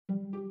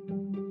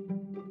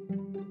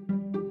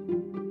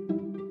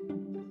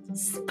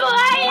Spoilers!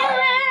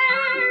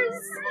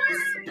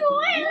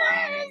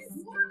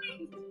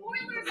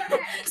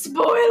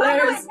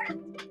 Spoilers!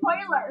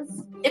 Spoilers.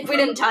 If we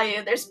didn't tell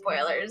you, there's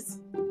spoilers.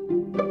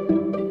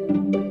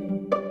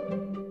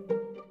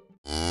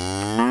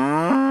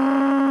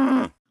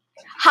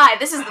 Hi,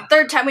 this is the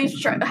third time we've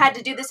had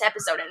to do this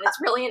episode, and it's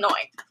really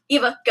annoying.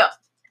 Eva, go.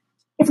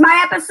 It's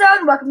my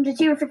episode. Welcome to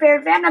Tea with Your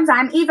Favorite Fandoms.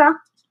 I'm Eva.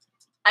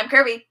 I'm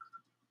Kirby.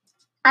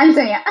 I'm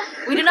Sonia.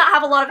 We do not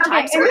have a lot of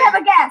time, Okay, and we have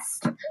a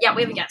guest. Yeah,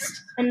 we have a guest.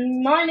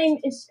 And my name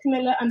is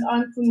Camilla, and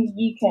I'm from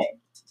the UK.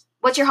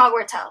 What's your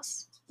Hogwarts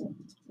house?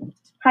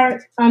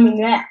 It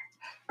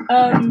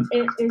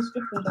is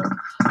Gryffindor.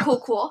 Cool.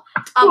 Cool.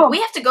 We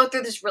have to go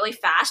through this really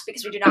fast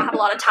because we do not have a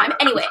lot of time.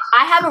 Anyway,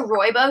 I have a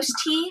Rooibos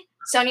tea.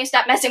 Sonia,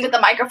 stop messing with the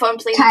microphone,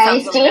 please. Thai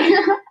iced tea.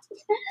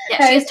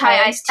 Yeah, she has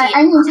Thai iced tea.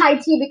 I mean Thai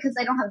tea because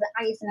I don't have the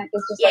ice and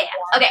it's just Yeah.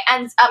 Okay,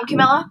 and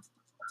Camilla?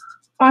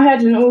 I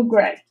had an all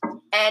grey.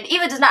 And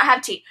Eva does not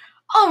have tea.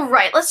 All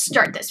right, let's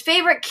start this.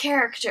 Favorite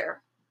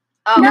character?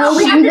 No,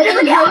 we have to do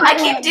it again. I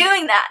keep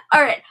doing that.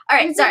 All right,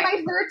 This sorry.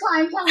 is my third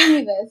time telling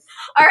you this.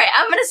 All right,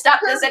 I'm going to stop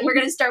this and we're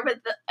going to start with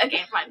the...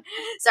 Okay, fine.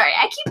 Sorry,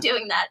 I keep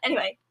doing that.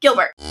 Anyway,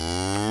 Gilbert.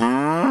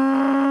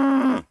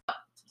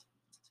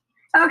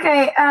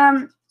 Okay,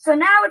 so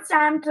now it's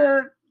time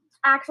to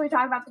actually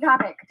talk about the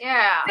topic.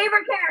 Yeah.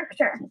 Favorite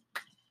character.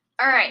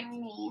 All right.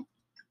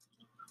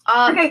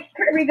 Okay,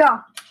 Kirby, go.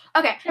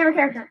 Okay. Favorite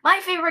character. My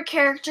favorite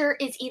character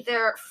is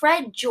either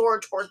Fred,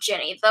 George, or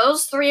Ginny.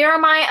 Those three are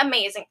my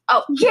amazing...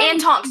 Oh, Ginny, and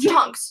Tonks. Ginny.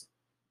 Tonks.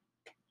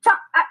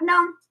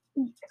 No,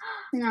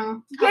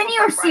 No. Ginny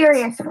or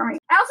Sirius for me.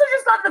 I also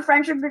just love the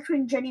friendship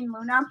between Ginny and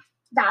Luna.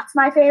 That's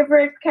my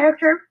favorite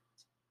character.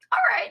 All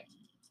right.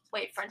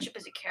 Wait, friendship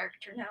is a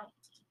character now.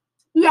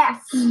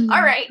 Yes.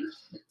 All right.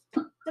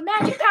 The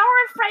magic power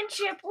of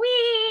friendship.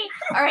 Whee!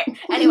 All right.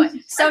 Anyway,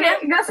 Sonia.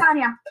 Okay, go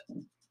Sonia.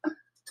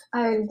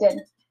 I did.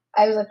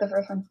 I was like the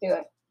first one to do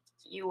it.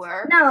 You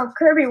were? No,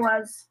 Kirby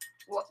was.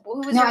 Who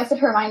was No, your... I said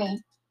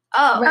Hermione.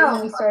 Oh. Right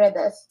when we started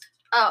this.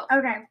 Oh.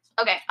 Okay.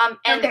 Okay. And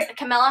Okay.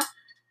 Camilla?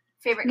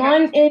 Favorite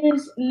character? Mine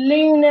is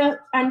Luna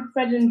and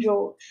Fred and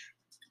George.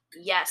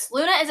 Yes.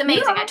 Luna is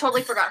amazing. Luna. I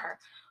totally forgot her.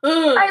 I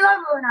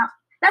love Luna.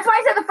 That's why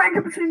I said the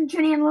friendship between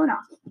Ginny and Luna.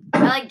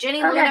 I like Ginny,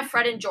 Okay. Luna,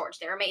 Fred, and George.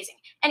 They're amazing.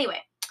 Anyway,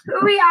 Who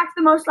reacts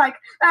the most like?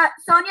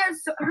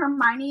 Sonia's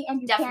Hermione,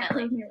 and you can't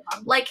Definitely. prove me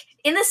wrong. like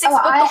in the sixth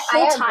book,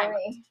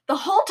 the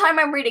whole time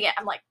I'm reading it,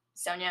 I'm like,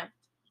 Sonia,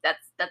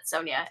 that's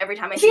Sonia. Every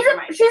time I see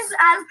Hermione. She's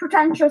as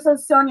pretentious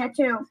as Sonia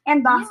too,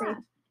 and bossy. Yeah.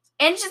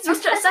 And she's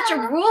just such a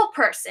rule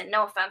person.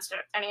 No offense to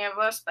any of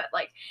us, but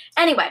like,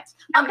 anyway.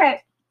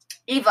 Okay.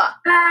 Eva.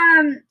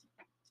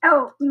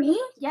 Oh,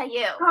 me? Yeah,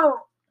 you. Oh.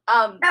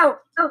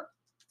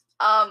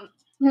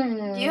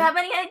 Do you have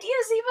any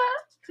ideas, Eva?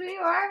 Who you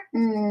are?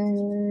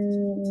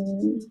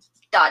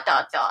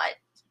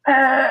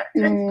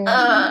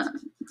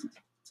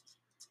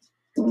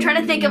 I'm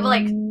trying to think of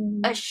like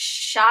a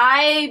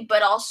shy,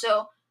 but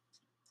also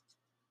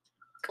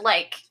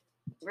like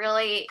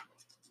really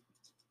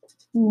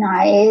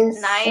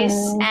nice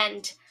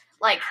and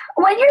like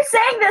When you're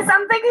saying this,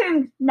 I'm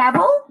thinking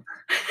Neville.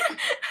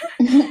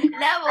 Neville.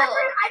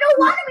 I don't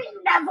want to be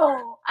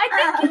Neville. I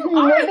think you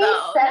are maybe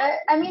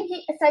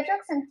though.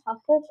 Cedric's in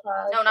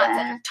Hufflepuff. No, not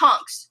Cedric.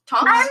 Tonks.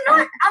 I'm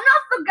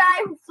not the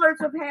guy who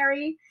flirts with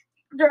Harry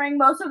during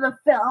most of the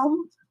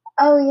film.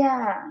 Oh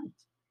yeah.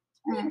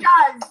 He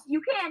does.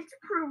 You can't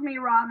prove me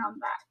wrong on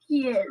that.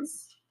 He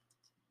is.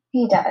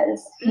 He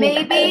does.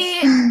 Maybe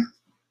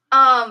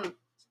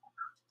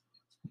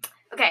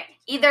okay,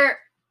 either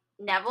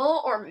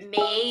Neville or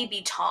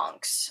maybe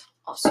Tonks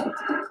also.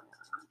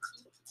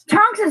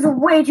 Tonks is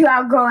way too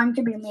outgoing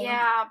to be me.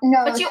 Yeah,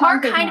 No, but you are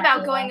Tonks is kind of not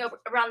outgoing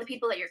around the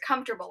people that you're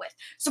comfortable with.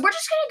 So we're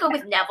just gonna go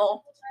with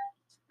Neville.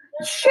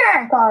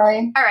 Sure.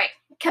 Sorry. All right,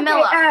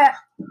 Camilla. Okay,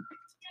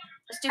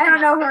 Let's do I don't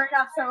Camilla. know her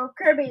enough, so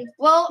Kirby.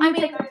 Well, I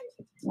mean,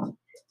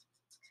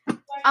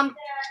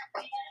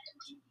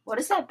 what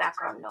is that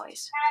background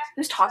noise?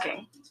 Who's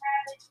talking?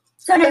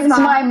 Sonia's It's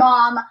mom. my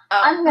mom.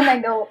 Oh. I'm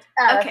gonna go.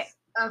 Okay.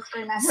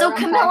 Scream at her So one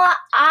time. Camilla,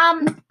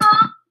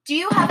 do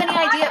you have any idea?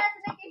 I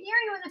can hear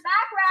you in the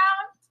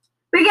background.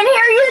 We can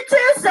hear you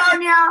too,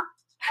 Sonia.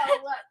 Oh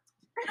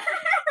look.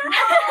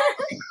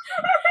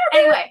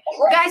 Anyway,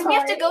 guys, we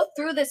have to go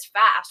through this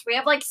fast. We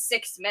have like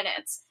 6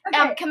 minutes.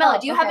 Okay. Camilla,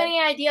 do you have okay.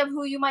 any idea of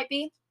who you might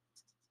be?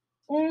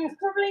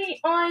 Probably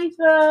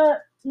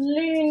either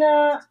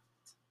Luna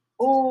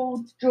or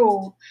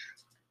George.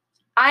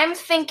 I'm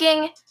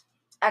thinking.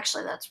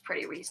 Actually, that's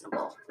pretty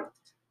reasonable.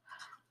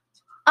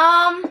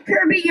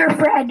 Kirby, you're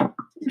Fred.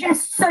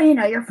 Just so you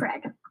know, you're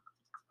Fred.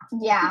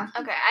 Yeah.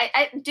 Okay,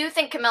 I do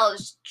think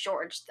Camilla's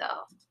George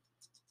though,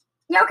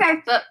 Yeah, okay.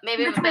 but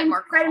maybe with a bit Between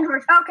more. Fred and cool.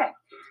 George. Okay.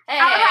 Hey,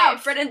 Our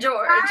house. Fred and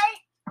George.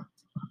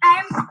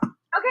 I'm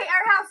okay.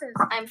 Our houses.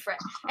 I'm Fred.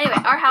 Anyway,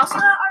 our house.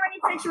 Already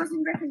said she was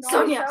in Gryffindor.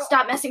 Sonia, so-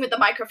 stop messing with the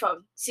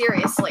microphone.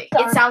 Seriously,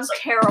 Sorry. it sounds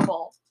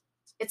terrible.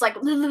 It's like.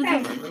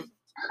 Okay,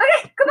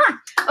 come on.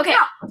 Okay,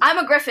 No. I'm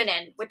a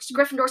Gryffindor, which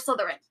Gryffindor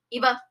Slytherin.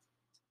 Eva.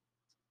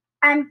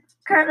 I'm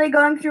currently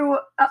going through.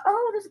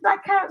 Oh, there's a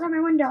black cat outside my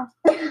window.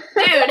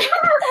 Dude.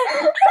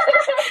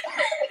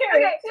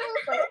 Okay.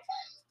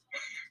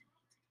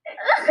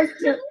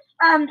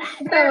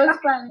 That was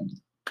funny.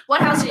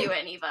 What house are you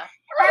in, Eva?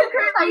 I'm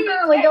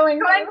currently going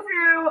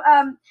through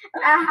a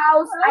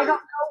house. I don't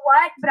know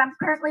what, but I'm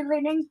currently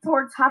leaning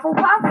towards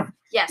Hufflepuff.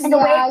 Yes. And the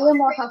way Yeah, it you're was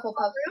more written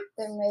Hufflepuff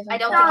than Ravenclaw. I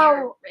don't think No.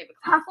 you're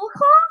Ravenclaw.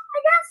 Huffleclaw,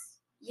 I guess.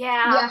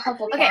 Yeah. Yeah,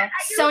 Hufflepuff. Okay. I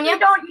Sonia? usually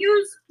don't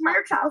use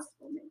Murder Child.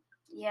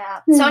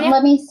 Yeah. Sonia? Sonia?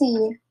 Let me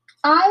see.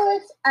 I'm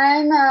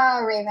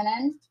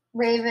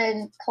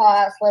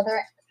Ravenclaw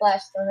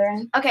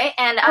Slytherin. Okay,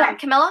 and Okay.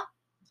 Camilla?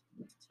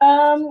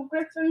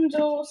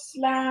 Gryffindor /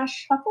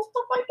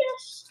 Hufflepuff, I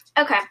guess.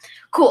 Okay,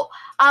 cool.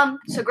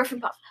 So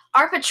Gryffindor.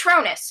 Our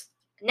Patronus,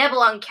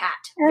 Nebulong cat.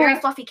 Very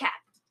fluffy cat.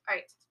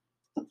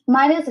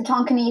 Mine is a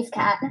Tonkinese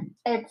cat.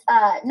 It's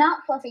not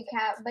fluffy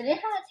cat, but it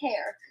has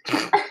hair.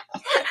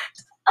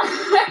 I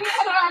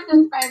don't know how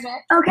to describe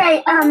it.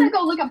 Okay, I'm gonna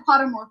go look at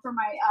Pottermore for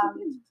my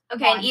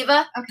Okay, and One.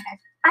 Eva?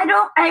 I'm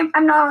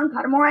not on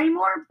Pottermore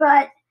anymore,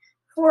 but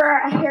for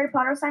a Harry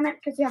Potter assignment,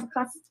 because we have a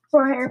class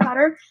for Harry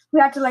Potter, we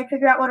had to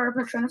figure out what our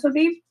Patronus would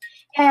be.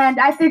 And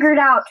I figured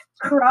out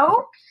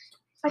Crow.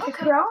 Like Okay. a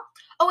crow.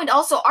 Oh, and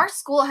also our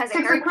school has a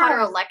Six Harry of Potter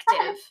Crows.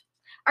 elective.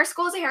 Our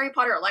school is a Harry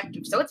Potter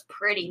elective, so it's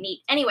pretty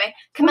neat. Anyway,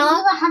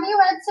 Camilla? Eva, have you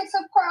read Six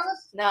of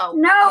Crows? No.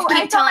 No, You keep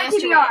I saw telling my us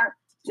to read TBR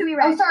to be Oh,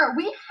 read.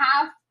 sorry.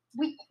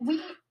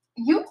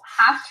 You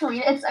have to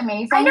read it. It's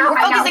amazing. I know, We're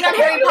I know. focusing on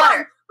so Harry we don't-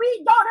 Potter.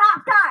 We don't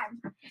have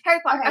time. Harry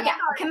Potter. Okay, Okay, yeah.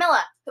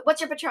 Camilla,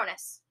 what's your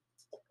Patronus?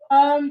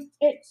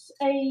 It's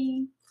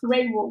a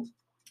grey wolf.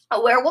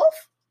 A werewolf?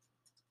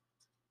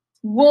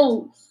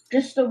 Wolf.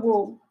 Just a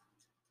wolf.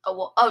 A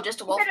wolf. Oh,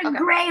 just a wolf. It's a Okay.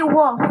 gray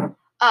wolf.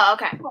 Oh,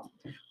 okay.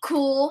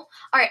 Cool.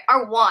 All right,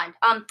 our wand.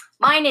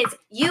 Mine is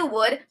yew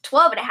wood,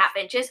 12.5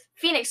 inches,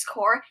 phoenix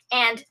core,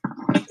 and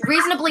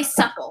reasonably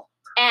supple.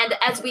 And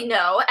as we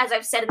know, as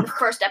I've said in the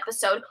first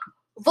episode,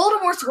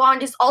 Voldemort's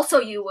wand is also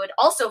yew wood,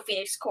 also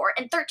phoenix core,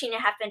 and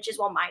 13.5 inches,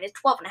 while mine is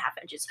 12.5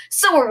 inches.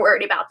 So we're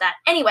worried about that.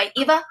 Anyway,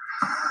 Eva.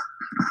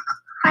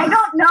 I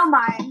don't know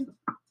mine.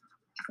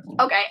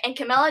 Okay, and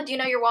Camilla, do you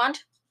know your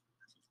wand?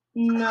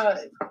 No.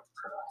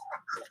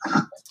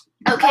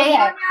 Okay. Okay.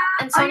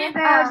 And Are Sonia? you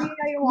there? Do you know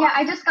your Yeah, wand?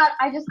 I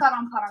just got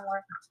on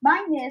Pottermore.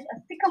 Mine is a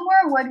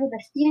sycamore wood with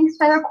a phoenix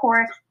feather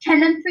core,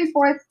 10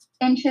 3/4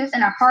 inches,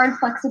 and a hard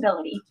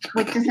flexibility,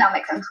 which does not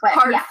make sense, but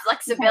Hard yeah.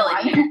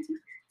 flexibility.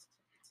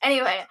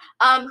 Anyway,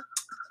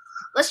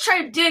 let's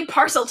try doing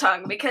parcel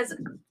tongue because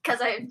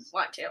I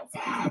want to.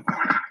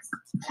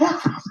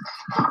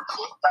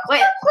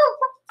 Wait,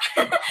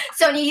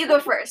 Sonia, you go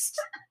first.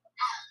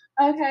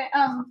 Okay,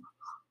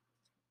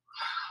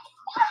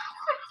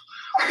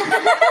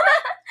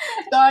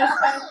 Guys,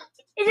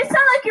 It just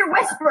sounds like you're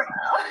whispering.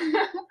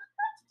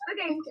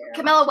 Okay.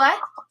 Camilla, what?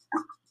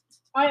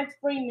 I have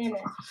 3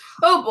 minutes.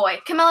 Oh boy,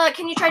 Camilla,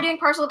 can you try doing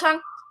parcel tongue?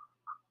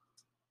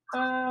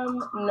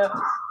 No.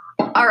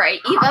 All right,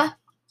 Eva.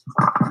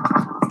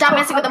 Stop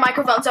messing with the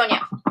microphone,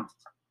 Sonia.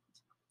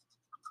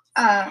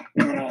 That's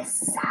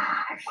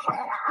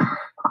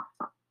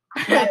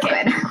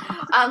Okay. good.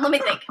 Let me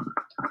think.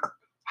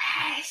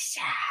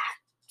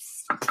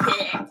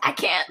 I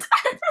can't.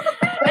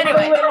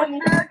 Anyway, Let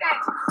me-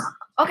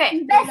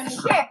 okay.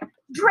 Best ship.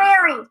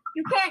 Drary.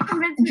 You can't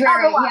convince me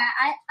Drary, otherwise.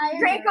 yeah, I agree.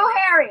 Draco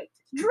Harry.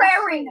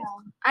 Drary.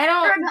 I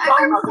They're don't.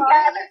 adorable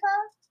together.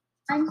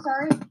 I'm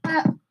sorry,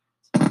 but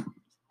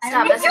I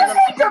Stop don't, If messing you with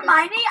say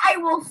Hermione, I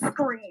will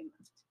scream.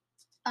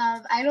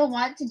 I don't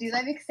want to do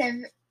that because I have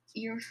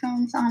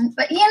earphones on,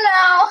 but you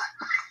know.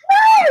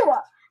 No!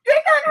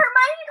 Draco and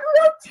Hermione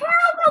go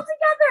terrible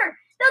together.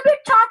 They'll be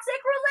a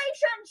toxic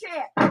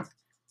relationship.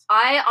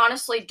 I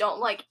honestly don't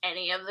like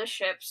any of the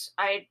ships.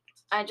 I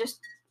just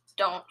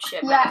don't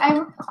ship. Yeah,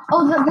 anyone.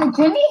 the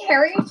Ginny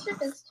Harry ship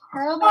is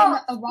terrible, and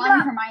the Ron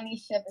yeah. Hermione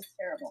ship is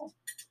terrible.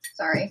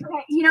 Sorry.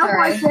 Okay, you know who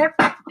I ship?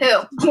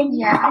 Who? Ginny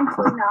Yeah. and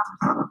Luna.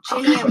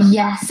 Ginny and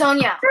Yes.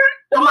 Sonia. The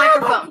They're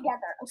horrible microphone.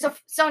 together. So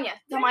Sonia,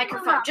 the Ginny and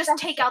microphone. Luna, Just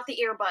that's take it. out the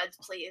earbuds,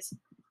 please,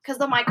 because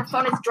the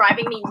microphone is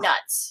driving me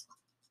nuts.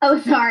 Oh,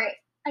 sorry.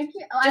 I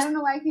can't. I Just- don't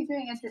know why I keep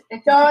doing it.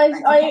 It's Guys,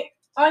 different.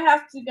 I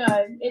have to go.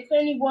 It's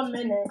only 1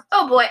 minute.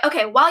 Oh boy.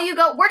 Okay. While you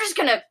go, we're just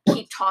gonna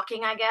keep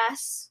talking, I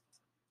guess.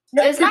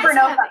 No, It was nice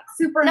Supernova. having-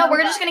 Supernova. No,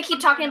 we're just gonna keep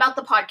talking about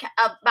the podcast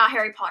about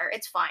Harry Potter.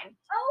 It's fine.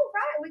 Oh,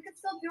 right. We could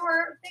still do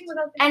our thing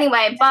without the.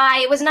 Anyway, bye.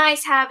 It was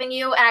nice having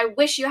you, and I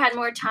wish you had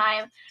more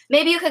time.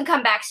 Maybe you can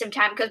come back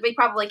sometime because we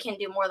probably can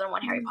do more than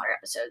one Harry Potter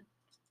episode.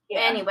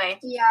 Yeah. Anyway,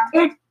 Yeah.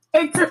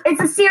 It's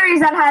a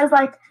series that has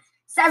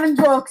 7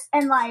 books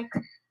and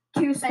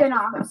 2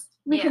 spin-offs.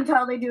 We Yeah. can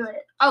totally do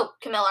it. oh,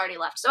 Camilla already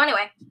left. So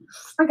anyway,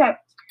 Okay.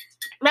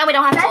 now we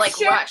don't have Best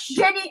to ship, rush.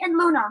 Jenny and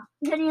Luna.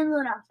 Jenny and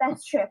Luna.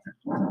 Best ship.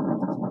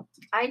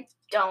 I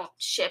don't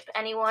ship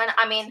anyone.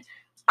 I mean,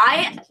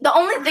 the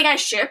only thing I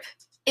ship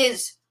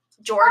is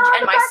George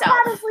and the black cat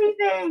myself. is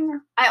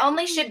leaving. I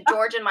only ship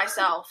George and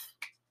myself.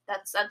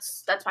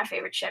 That's my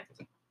favorite ship.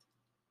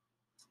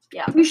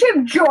 You ship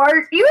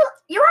George. You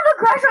have a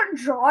crush on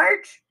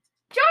George?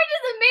 George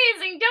is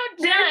amazing. Don't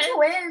They're judge.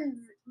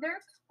 twins.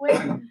 They're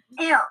twins.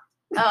 Ew.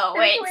 Oh,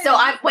 They're wait. twins. So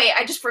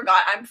I just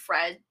forgot I'm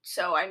Fred.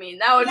 So, I mean,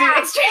 that would Yeah, be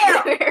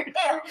extremely weird.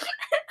 Ew.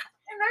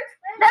 And they're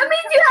twins. That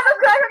means you have a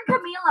crush on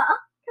Camila.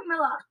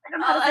 Camilla. I don't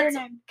know how to say her that's-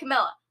 name.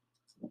 Camilla.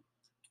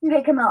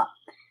 Okay, Camilla.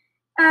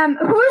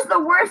 Who's the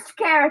worst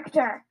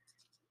character?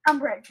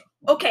 Umbridge.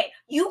 Okay,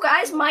 you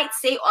guys might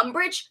say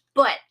Umbridge,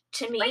 but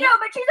to me, But no,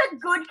 but she's a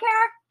good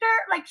character.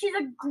 Like she's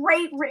a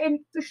great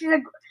written. She's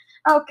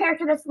a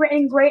character that's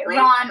written greatly.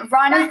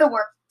 Ron is the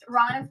worst.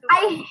 Ron is the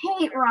worst. I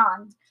hate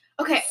Ron.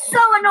 okay, So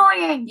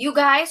annoying. you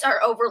guys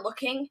are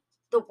overlooking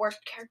the worst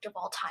character of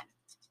all time.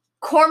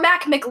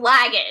 Cormac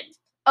McLaggen.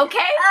 Okay?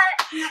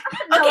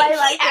 No, Okay, I he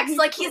like him. acts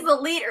like he's the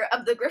leader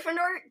of the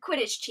Gryffindor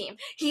Quidditch team.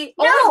 He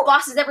No. always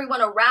bosses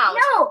everyone around.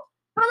 No,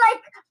 but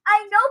like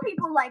I know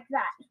people like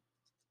that.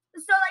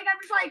 So like I'm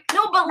just like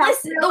No, but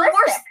That's listen, the worst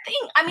realistic.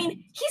 thing, I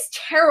mean, he's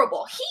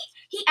terrible.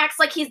 He acts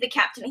like he's the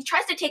captain. He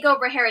tries to take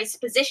over Harry's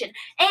position.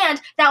 And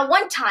that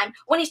one time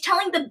when he's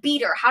telling the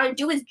beater how to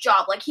do his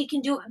job, like he can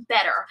do it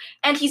better,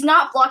 and he's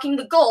not blocking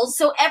the goals,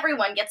 so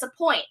everyone gets a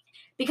point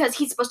because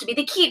he's supposed to be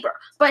the keeper.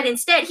 But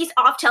instead, he's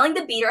off telling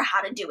the beater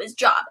how to do his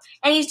job,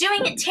 and he's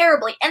doing it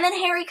terribly. And then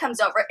Harry comes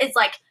over. It's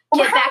like,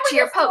 Why get back don't to we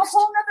your just do post. A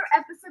whole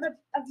other episode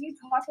of you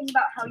talking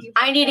about how you.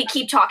 I need to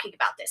keep talking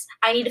about this.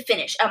 I need to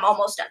finish. I'm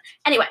almost done.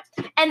 Anyway,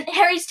 and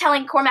Harry's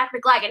telling Cormac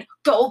McLaggen,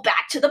 go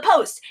back to the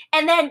post.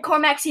 And then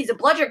Cormac sees a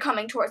bludger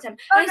coming towards him.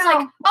 Oh, And he's no.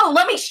 like, oh,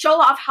 let me show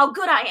off how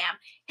good I am.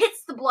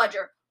 Hits the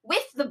bludger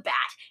with the bat.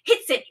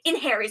 Hits it in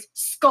Harry's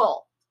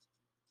skull.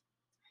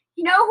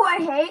 you know who I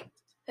hate?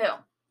 Who?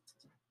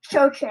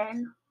 Cho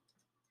Chang.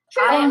 She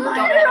I has don't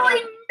have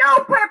literally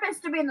no purpose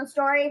to be in the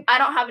story. I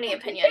don't have any If you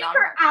opinion take on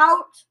her her.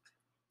 out,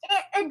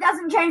 it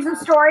doesn't change the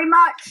story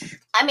much.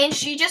 I mean,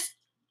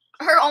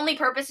 her only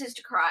purpose is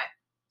to cry.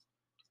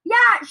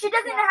 Yeah, she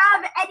doesn't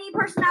have any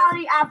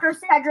personality after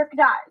Cedric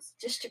dies.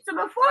 Just to So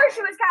before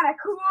she was kind of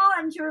cool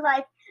and she was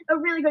like a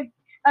really good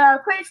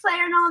Quidditch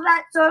player and all of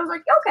that. So I was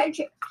like,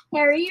 okay,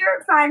 Harry,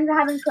 you're fine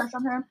having a crush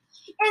on her.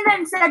 And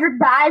then Cedric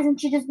dies and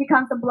she just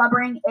becomes a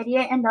blubbering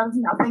idiot and does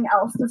nothing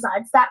else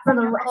besides that for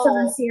the rest of the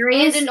and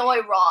series. annoy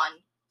Ron.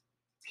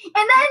 And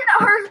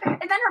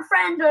then her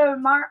friend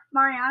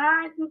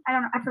Mariana, I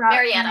don't know, I forgot.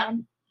 her Marietta.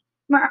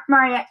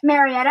 name.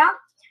 Marietta.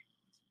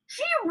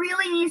 She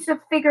really needs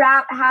to figure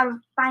out how to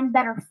find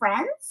better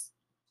friends.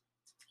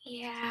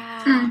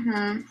 Yeah.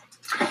 Mm-hmm.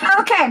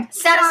 Okay,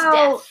 Sad as so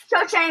death.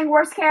 Cho Chang,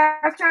 worst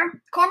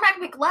character. Cormac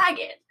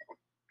McLaggen.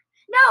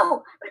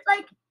 No, but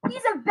like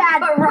he's a bad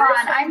But person.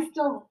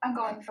 Ron, I'm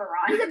going for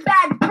He's Ron. a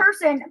bad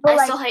person, but I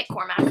like still hate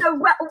Cormac. he's a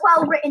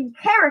well-written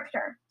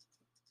character.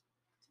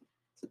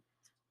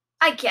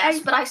 I guess,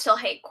 but I still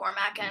hate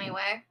Cormac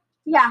anyway.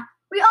 Yeah,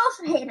 we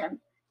also hate him.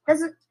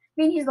 Doesn't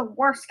mean he's the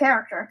worst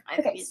character. I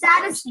think Okay, he's the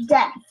saddest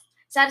death.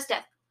 Saddest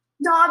death.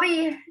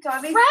 Dobby.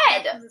 Fred!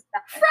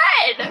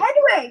 Fred!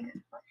 Hedwig.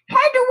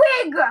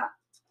 Hedwig.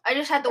 I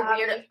just had the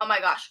Dobby. weird. Oh my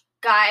gosh,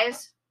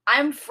 guys,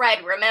 I'm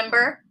Fred.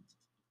 Remember?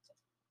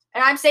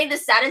 And I'm saying the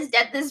saddest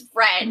death is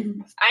Fred.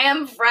 I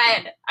am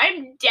Fred.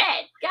 I'm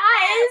dead,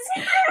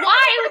 guys.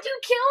 Why would you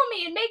kill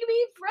me and make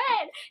me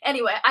Fred?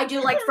 Anyway, I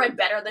do like Fred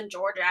better than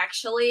George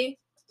actually,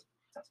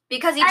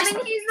 because he I just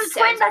mean, he's the says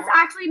twin that's more.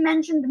 actually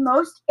mentioned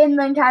most in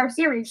the entire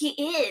series. He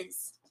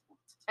is,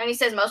 and he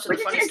says most of Which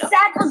the is funny just stuff.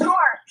 sad for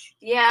George.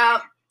 Yeah,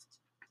 I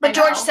but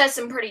George know. says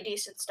some pretty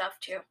decent stuff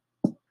too.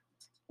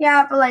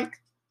 Yeah, but like,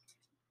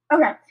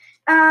 okay.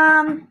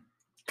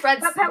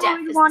 Fred's What pet death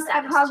would you is want the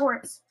at saddest.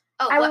 Hogwarts?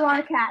 Oh, I would what want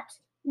a pet? cat.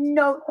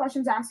 No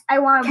questions asked. I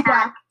want a Cat.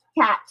 black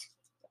cat.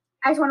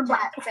 I just want a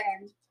black cat.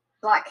 Same.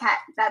 Black cat.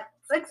 That's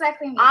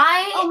exactly me.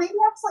 I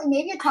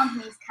Maybe a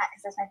Tonkinese cat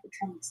because that's my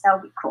patronus. That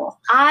would be cool.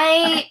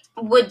 I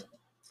would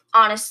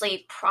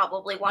honestly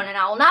probably want an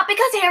owl. Not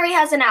because Harry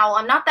has an owl.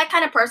 I'm not that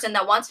kind of person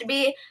that wants to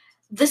be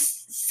the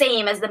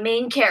same as the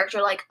main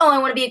character. Like, oh, I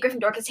want to be a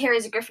Gryffindor because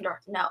Harry's a Gryffindor.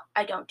 No,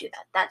 I don't do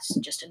that. That's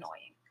just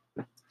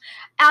annoying.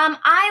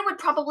 I would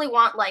probably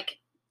want like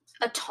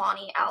a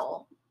tawny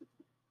owl.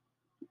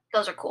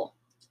 Those are cool.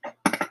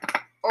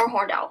 Or a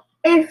horned owl.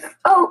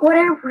 What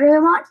I really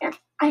want,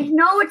 I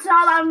know it's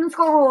not allowed in the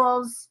school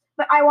rules,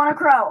 but I want a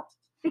crow.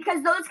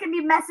 Because those can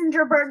be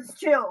messenger birds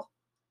too.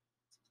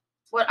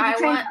 What You I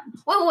train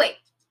want. Wait.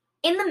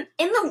 In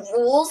the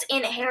rules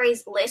in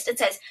Harry's list, it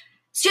says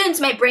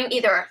students may bring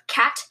either a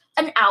cat,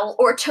 an owl,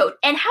 or a toad.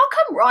 And how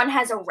come Ron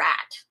has a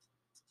rat? ...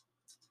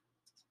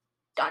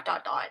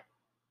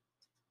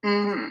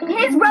 Mm-hmm.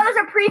 His brother's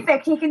a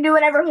prefect. He can do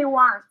whatever he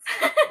wants.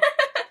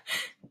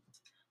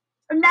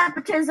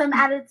 Nepotism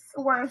at its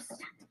worst.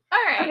 All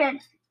right. Okay.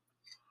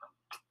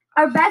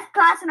 Our best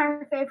class and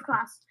our favorite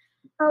class.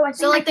 Oh, I think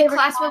So my like the favorite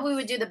class what we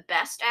would do the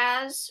best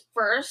as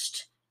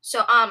first.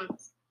 So Our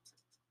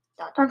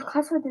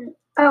class would do.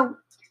 Oh,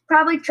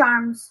 probably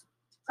charms.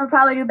 I'll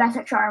probably do best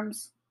at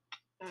charms.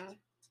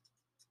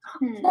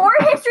 Hmm. Or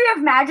history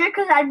of magic,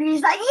 because I'd be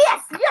just like,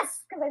 yes,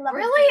 because I love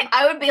Really? history.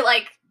 I would be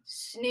like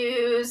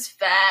snooze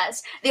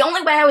fest. The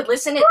only way I would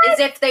listen is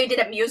if they did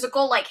a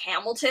musical like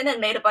Hamilton and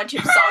made a bunch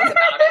of songs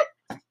about it.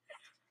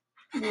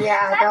 Yeah, That's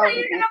that how would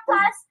you're be gonna good.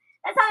 pass.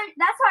 That's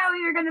how I know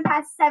you're gonna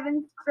pass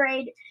 7th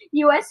grade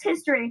U.S.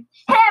 history.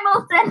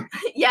 Hamilton.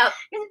 Yep.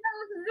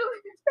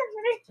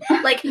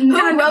 Like, who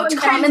No, wrote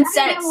Common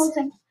Sense?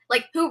 Hamilton.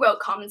 Like, who wrote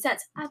Common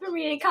Sense? I've been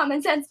reading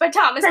Common Sense by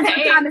Thomas Since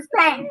Paine. Thomas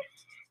Paine.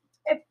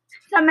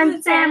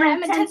 Summon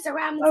salmon.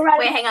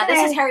 Wait, hang on.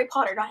 This is Harry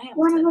Potter, not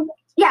Hamilton.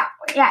 Yeah,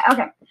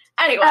 okay.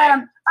 Anyway,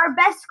 Our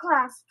best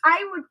class,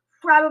 I would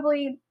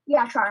probably,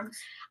 Charms.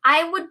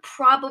 I would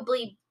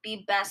probably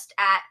be best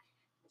at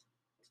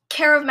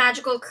Care of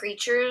Magical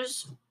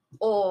Creatures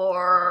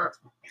or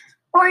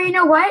Or you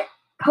know what?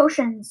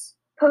 Potions.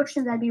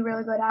 Potions I'd be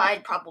really good at.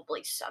 I'd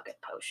probably suck at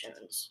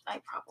potions.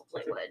 I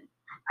probably would.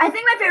 I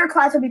think my favorite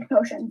class would be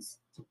potions.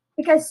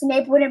 Because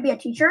Snape wouldn't be a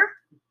teacher.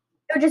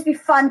 It would just be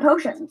fun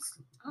potions.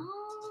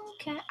 Oh,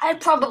 okay. I'd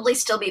probably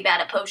still be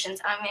bad at potions.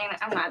 I mean,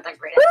 I'm not that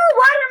great at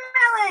Ooh,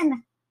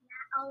 watermelon!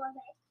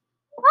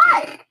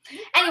 What?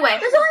 Anyway,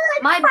 There's only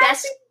like my 5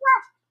 best- things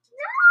left.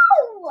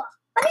 No!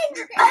 Let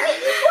me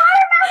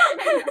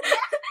watermelon!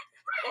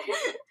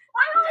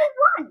 Why only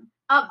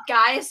one?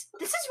 guys,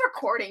 this is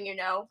recording, you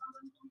know.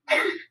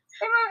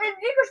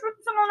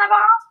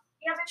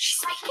 She's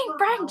speaking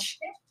French.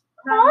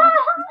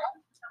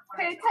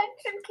 Pay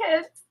attention,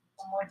 kids.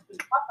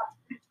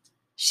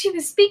 She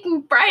was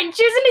speaking French.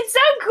 Isn't it so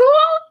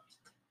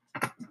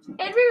cool?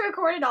 And we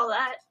recorded all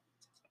that.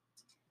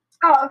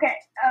 Oh, okay.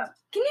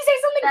 Can you say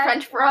something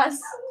French for us?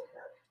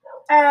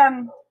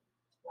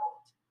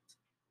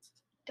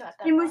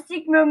 Les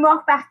moustiques me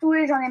mordent partout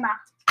et j'en ai marre.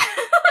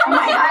 Oh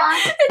my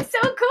god, it's so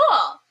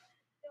cool.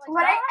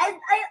 But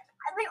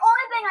the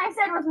only thing I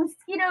said was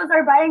mosquitoes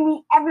are biting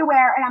me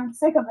everywhere and I'm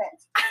sick of it.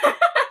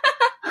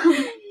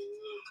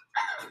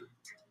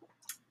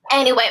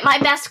 Anyway, my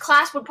best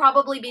class would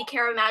probably be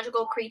Care of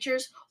Magical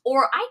Creatures,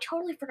 or I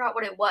totally forgot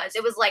what it was.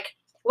 It was like,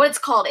 what it's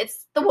called.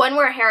 It's the one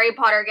where Harry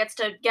Potter gets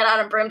to get on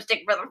a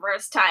broomstick for the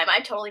first time. I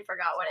totally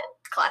forgot what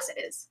class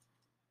it is.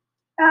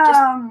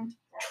 Flying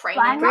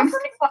Training. lessons?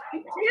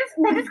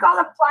 They just call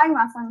it flying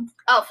lessons.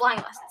 Oh, flying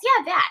lessons.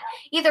 Yeah, that.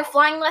 Either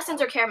flying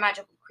lessons or Care of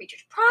Magical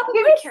Creatures. Probably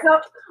You'd be Care so-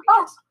 of Magical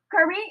Creatures.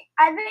 Kirby,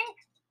 I think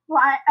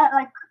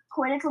like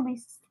Quidditch will be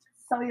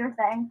so your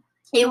thing.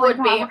 It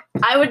would be.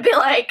 I would be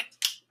like,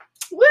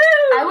 woo!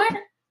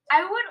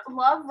 I would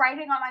love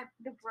riding on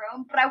the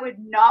broom, but I would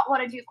not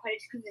want to do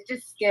Quidditch because it's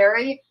just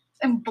scary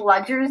and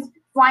bludgers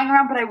flying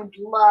around. But I would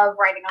love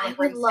riding on I the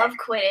would broomstick. love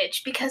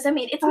Quidditch because, I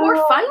mean, it's more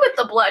fun with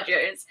the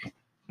bludgers.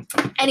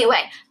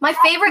 Anyway, my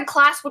favorite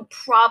class would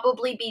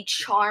probably be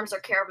Charms or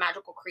Care of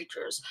Magical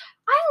Creatures.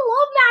 I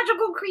love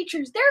magical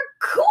creatures. They're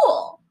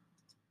cool.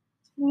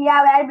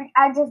 Yeah, but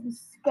I'd just be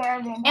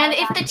scared. And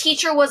if the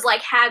teacher was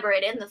like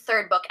Hagrid in the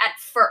 3rd book at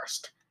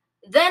first,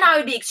 then I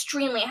would be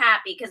extremely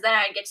happy because then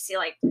I'd get to see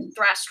like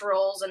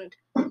Thrustrolls and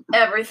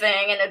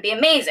everything, and it'd be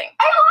amazing.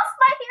 I lost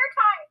my hair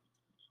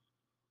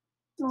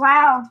tie.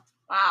 Wow.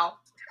 Wow.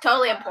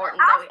 Totally important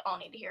that we all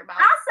need to hear about.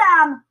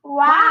 Awesome.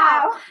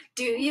 Wow.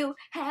 Do you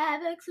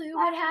have a clue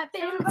what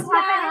happens What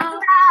now?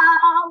 happens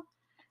now?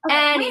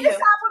 Okay, we need to Anywho.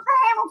 stop with the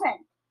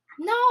Hamilton.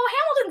 No,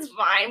 Hamilton's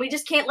fine. We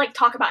just can't like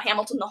talk about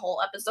Hamilton the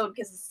whole episode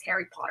because it's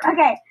Harry Potter.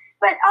 Okay,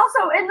 but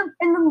also in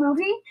the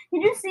movie,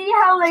 did you see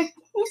how like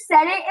he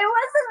said it? It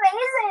was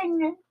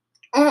amazing.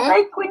 Mhm.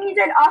 Like when he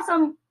said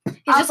awesome,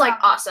 He's just like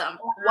awesome.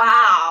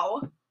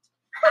 Wow.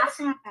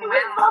 Awesome. it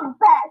was the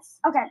best.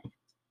 Okay.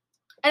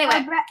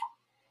 Anyway,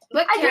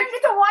 what I character? didn't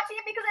get to watch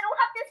it because I don't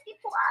have Disney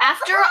Plus.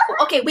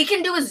 After, okay, we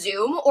can do a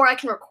Zoom or I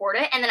can record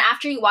it, and then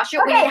after you watch it,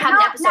 we Okay, can have an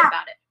not episode now.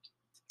 about it.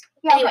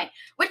 Yeah, Anyway,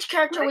 which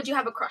character would you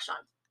have a crush on?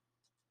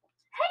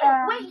 Hey,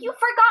 wait, you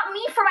forgot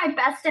me for my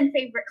best and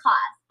favorite class.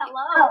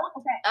 Hello. Oh,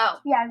 okay. Oh,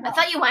 Yeah. I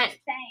thought you went.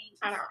 Thanks.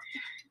 I don't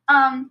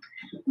know.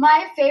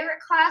 My favorite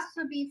class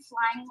would be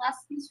flying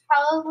lessons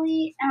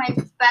probably, and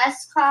my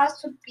best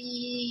class would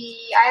be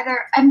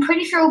I'm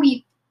pretty sure it'll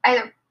be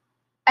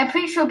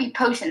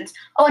potions.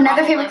 Oh, another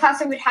Probably. favorite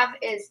class I would have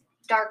is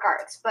dark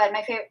arts, but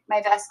my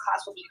best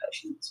class will be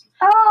potions.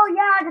 Oh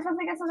yeah, Defense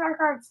Against the Dark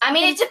Arts. I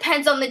mean, it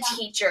depends on the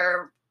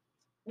teacher.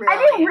 I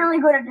Really. did really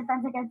good at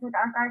Defense Against the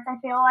Dark Arts. I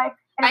feel like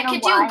I don't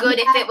could know why. do good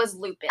if it was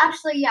Lupin.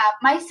 Actually, yeah,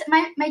 my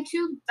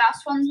 2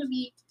 best ones would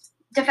be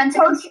Defense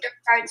Potion- Against the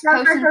Dark Arts, Dark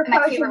Arts potions, or and my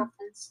potion. favorite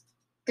ones.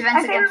 Defense My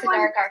Against favorite the one-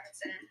 Dark Arts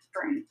and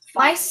Broom. My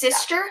Flying stuff.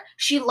 sister,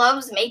 she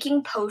loves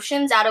making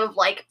potions out of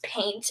like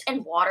paint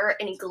and water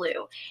and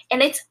glue.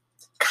 And it's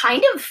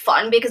kind of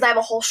fun because I have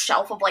a whole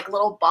shelf of like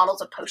little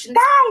bottles of potions.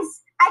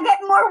 Guys, I get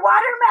more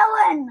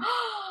watermelon.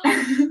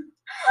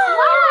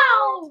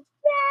 Wow!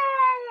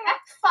 Yay!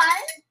 That's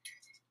fun.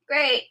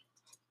 Great.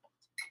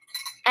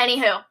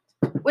 Anywho,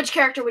 which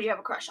character would you have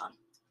a crush on?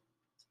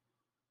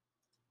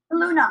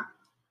 Luna.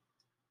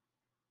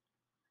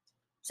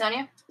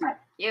 Sonia? What?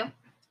 You?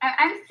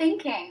 I'm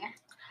thinking.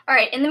 All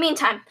right, in the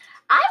meantime,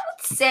 I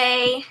would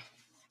say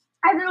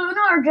Either Luna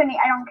or Jenny.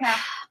 I don't care.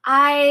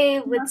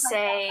 I would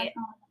say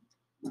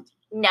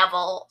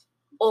Neville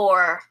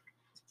or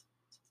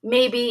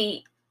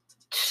maybe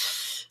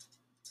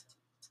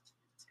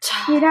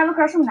You'd have a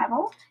crush on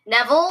Neville?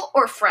 Neville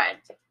or Fred.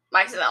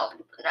 myself.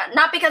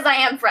 Not because I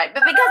am Fred,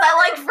 but because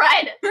I like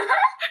Fred.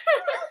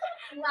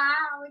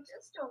 Wow,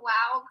 just a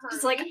wow, Kirby.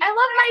 It's like, I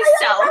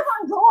love myself. Crush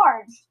on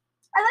George.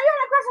 I thought you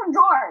had a crush on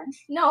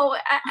George. No,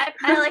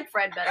 I like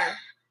Fred better.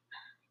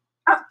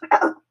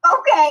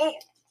 Okay.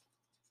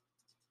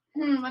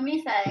 Let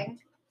me say.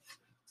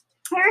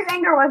 Harry's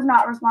anger was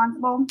not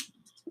responsible.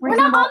 We're not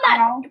on Reasonable at that.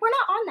 all. We're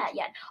not on that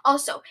yet.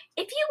 Also,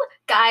 if you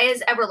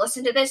guys ever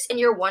listen to this and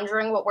you're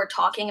wondering what we're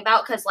talking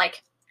about, because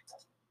like,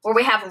 where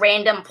we have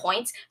random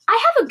points,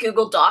 I have a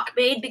Google Doc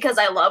made because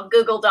I love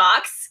Google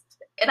Docs,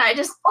 and I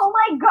just Oh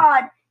my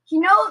god.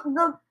 You know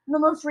the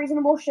most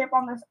reasonable ship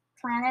on this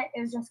planet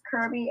is just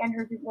Kirby and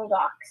her Google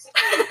Docs.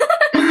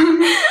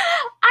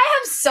 I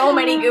have so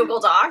many Google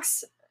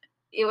Docs.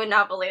 You would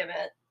not believe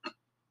it.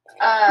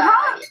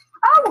 Huh?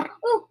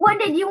 Oh, one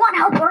day, do you want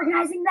help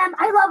organizing them?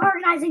 I love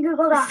organizing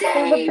Google Docs.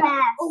 They're the Same.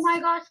 best. Oh my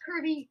gosh,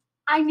 Kirby,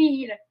 I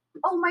need.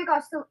 Oh my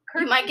gosh, so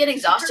Kirby, You might get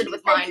exhausted Kirby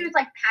with said mine. She was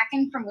like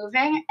packing for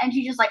moving, and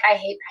she's just like, I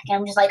hate packing.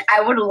 I'm just like,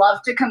 I would love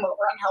to come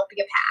over and help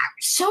you pack.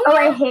 Sonia, Oh,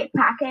 I hate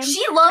packing.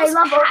 she I loves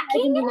love organizing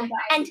packing. Google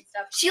Docs. And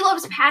she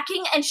loves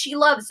packing, and she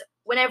loves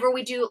whenever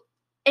we do.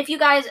 If you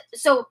guys,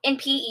 so in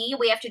PE,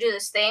 we have to do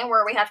this thing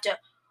where we have to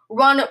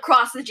run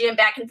across the gym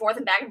back and forth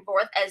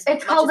as It's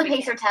much called as the we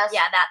pacer can. test.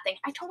 Yeah, that thing.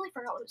 I totally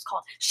forgot what it was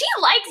called. She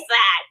likes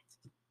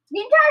that. The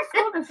entire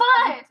school It's is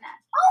fun.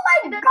 Oh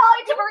my It's god.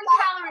 going to burn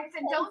calories,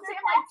 and don't say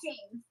I'm like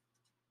James.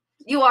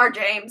 You are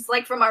James,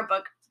 like from our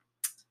book.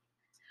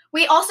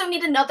 We also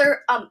need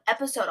another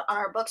episode on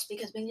our books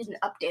because we need an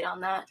update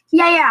on that.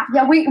 Yeah.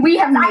 Yeah, we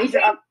have I major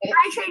changed- updates.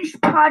 I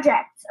changed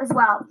projects as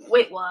well.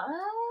 Wait, what?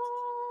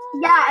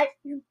 Yeah,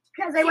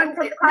 because I went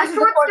from the class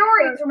short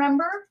stories,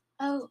 remember?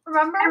 Oh,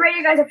 Remember? I read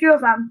you guys a few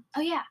of them.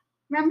 oh yeah.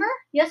 Remember?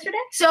 Yesterday?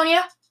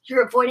 Sonia,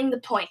 you're avoiding the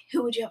point.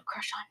 Who would you have a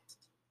crush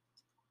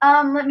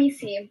on? Let me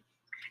see.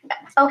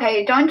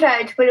 Okay, don't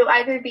judge, but it would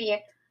either be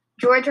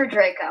George or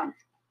Draco.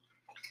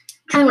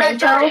 I'm not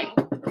Draco.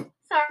 judging.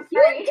 Sorry.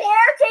 You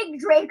dare take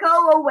Draco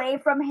away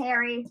from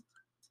Harry?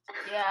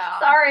 Yeah.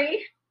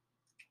 Sorry.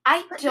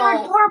 I But they're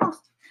don't. adorable.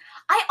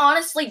 I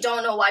honestly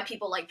don't know why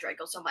people like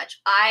Draco so much.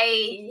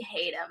 I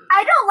hate him.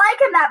 I don't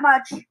like him that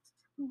much,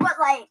 but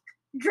like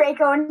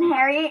Draco and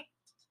Harry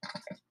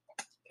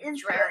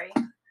is Dreary.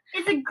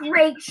 It's a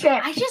great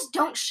ship. I just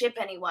don't ship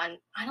anyone.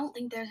 I don't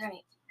think there's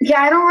any.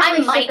 Yeah, I don't I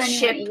really might ship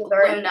ship anyone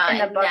either Luna in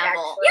the and book, Neville.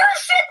 actually. You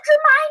shipped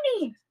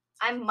Hermione.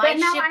 I But might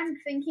now ship. I'm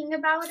thinking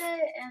about it,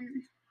 and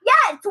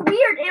Yeah, it's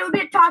weird. It would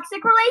be a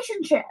toxic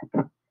relationship.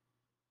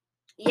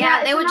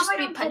 Yeah, they so would now just I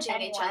be don't ship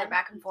punching each other anyone.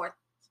 back and forth.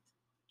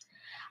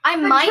 I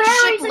But might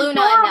Drary's ship Luna and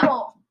Neville.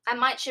 adorable. I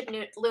might ship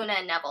Luna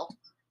and Neville.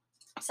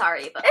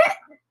 Sorry, but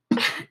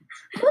Luna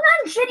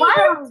and Ginny What?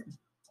 don't.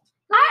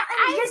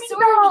 I Ginny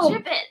sort of don't.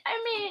 ship it.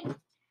 I mean,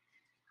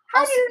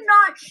 How do you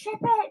not ship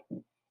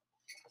it?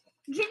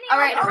 Ginny All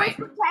right, all always right.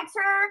 protects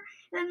her.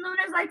 Then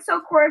Luna's like so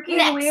quirky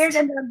Next. and weird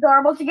and they're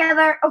adorable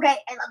together. Okay,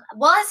 I love them.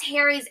 was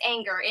Harry's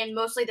anger in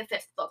mostly the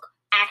 5th book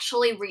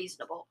actually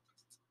reasonable?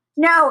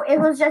 No, it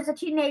was just a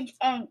teenage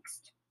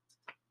angst.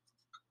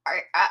 Are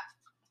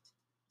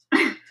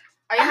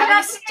you having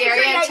a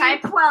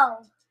stereotype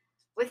 12.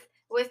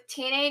 with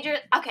teenagers?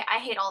 Okay, I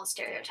hate all the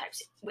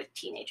stereotypes with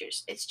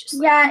teenagers. It's just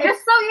like, Yeah,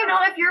 just so you know,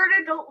 if you're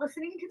an adult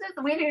listening to this,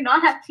 we do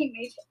not have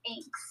teenage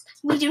angst.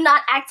 we do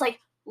not act like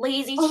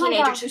lazy Oh my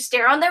teenagers God. who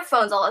stare on their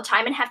phones all the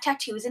time and have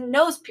tattoos and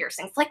nose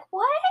piercings. Like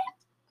what?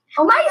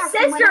 Oh my gosh,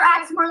 and when sister I-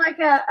 acts more like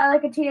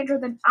a teenager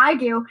than I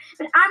do,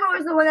 but I'm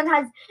always the one that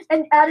has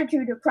an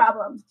attitude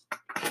problem.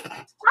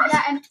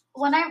 Yeah, and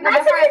when I My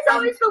whenever sister's I'm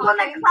always the one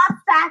that talking-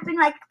 claps back, being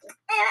like,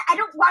 I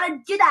don't want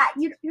to do that.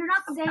 You're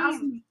not the Same. boss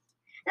of me.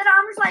 Then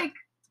I'm just like,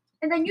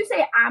 and then you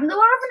say I'm the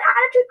one with an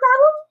attitude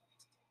problem?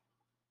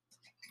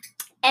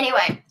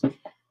 Anyway,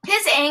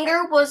 his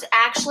anger was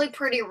actually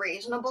pretty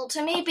reasonable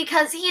to me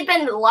because he'd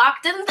been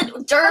locked in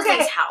the Dursley's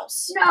Okay.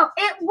 house. No,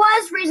 it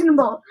was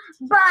reasonable,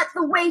 but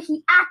the way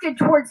he acted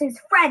towards his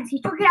friends,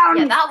 he took it out on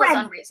Yeah, his that was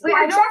friends. unreasonable. Wait,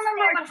 I We're don't just remember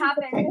there what to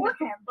happened in support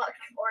the him. book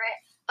for it.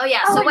 Oh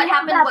yeah, Oh, so you what love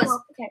happened that was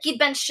book. Okay. he'd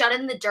been shut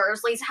in the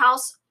Dursleys'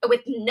 house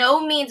with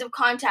no means of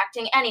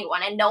contacting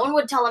anyone, and no one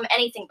would tell him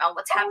anything about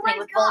what's happening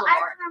with I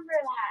Voldemort. remember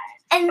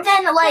that. And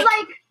then, But,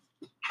 like,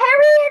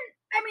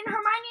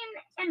 Hermione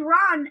and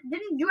Ron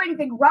didn't do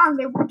anything wrong.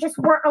 They just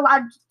weren't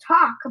allowed to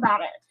talk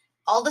about it.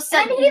 all of a And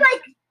sudden,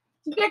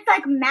 he gets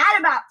mad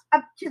about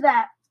up to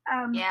that.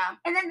 yeah,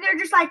 And then they're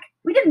just like,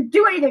 we didn't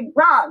do anything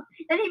wrong.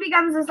 Then he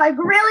becomes this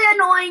really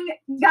annoying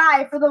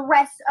guy for the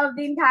rest of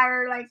the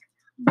entire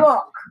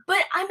book.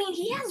 but I mean,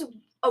 he has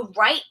a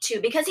right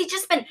to because he's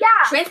just been Yeah,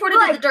 transported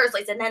like, to the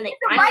Dursleys, and then they a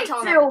finally right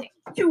tell him to.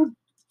 everything.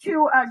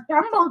 to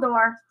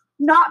Dumbledore,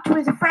 not to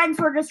his friends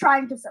who are just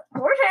trying to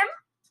support him.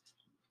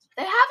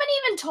 They haven't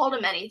even told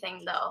him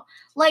anything though.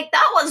 Like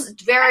that was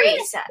very I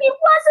mean, sad.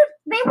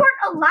 They weren't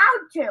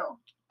allowed to.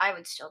 I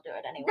would still do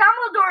it anyway.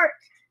 Dumbledore,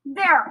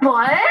 their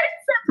What?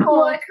 principal,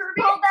 What,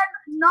 Kirby? told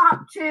them not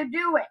to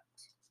do it.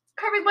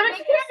 Kirby, what did They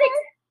you say?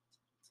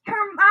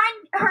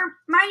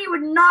 Hermione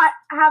would not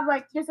have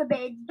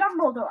disobeyed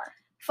Dumbledore.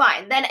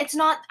 Fine. Then it's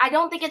not. I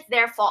don't think it's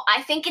their fault.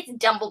 I think it's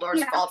Dumbledore's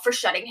Yeah. fault for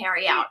shutting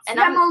Harry out. It's And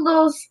I'm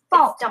Dumbledore's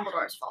fault. It's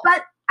Dumbledore's fault.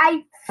 But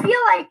I feel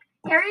like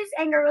Harry's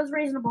anger was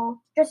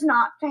reasonable, just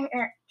not to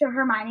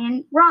Hermione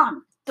and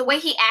Ron. The way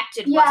he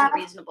acted Yeah. wasn't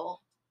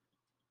reasonable.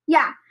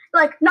 Yeah,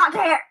 like not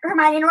to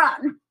Hermione and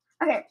Ron.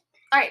 Okay.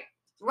 All right.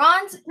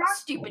 Ron's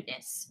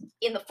stupidness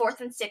in the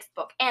 4th and 6th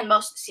book and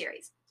most of the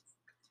series.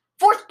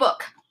 4th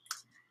book.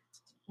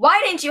 Why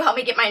didn't you help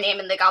me get my name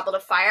in the Goblet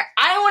of Fire?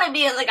 I want to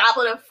be in the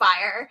Goblet of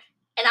Fire,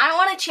 and I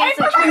want a chance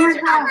to Everybody's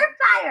transfer. under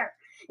fire.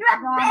 You're a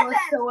Ron was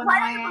best so friend. Why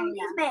don't you annoying.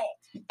 believe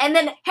me? And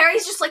then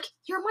Harry's just like,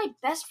 "You're my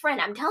best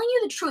friend. I'm telling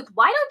you the truth.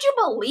 Why don't you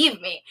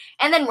believe me?"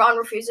 And then Ron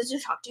refuses to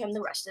talk to him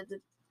the rest of the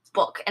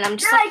book, and I'm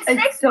just You're like, like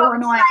It's 6 so books,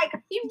 annoying.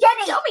 like, "You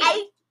Jenny, dummy."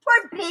 I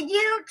forbid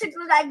you to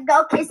like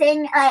go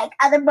kissing like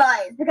other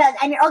boys because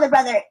I'm your older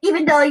brother,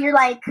 even though you're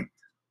like,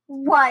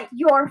 what?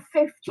 You're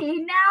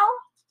 15 now.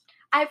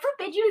 I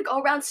forbid you to go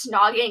around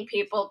snogging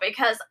people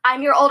because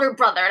I'm your older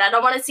brother and I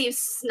don't want to see you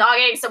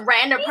snogging some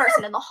random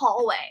person in the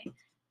hallway.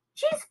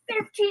 She's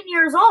 15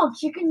 years old.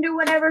 She can do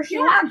whatever she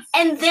wants.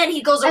 And then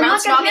he goes And around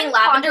look at snogging him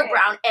Lavender talking.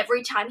 Brown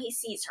every time he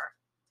sees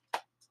her.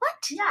 What?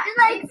 Yeah.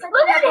 And like,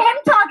 look at him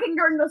talking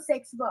during the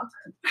 6th book.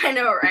 I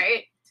know,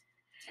 right?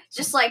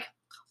 Just like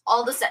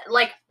all the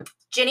like,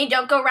 Ginny,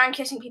 don't go around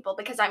kissing people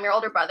because I'm your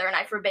older brother and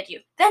I forbid you.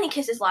 Then he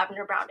kisses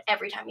Lavender Brown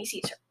every time he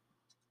sees her.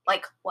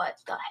 Like, what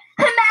the heck?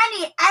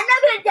 Hermione, I'm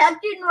not gonna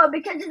talk to you anymore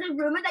because there's a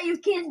rumor that you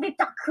kissed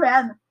Victor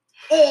Crumb.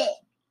 Eh.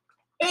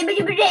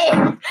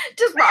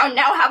 Does Ron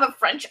now have a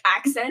French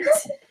accent?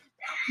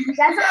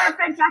 That's not a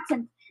French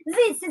accent.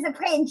 This is a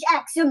French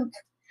accent.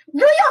 Do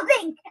you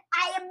think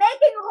I am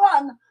making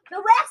Ron,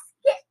 the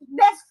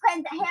best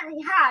friend that Harry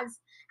has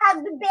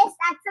the best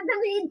accent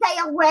in the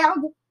entire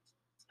world?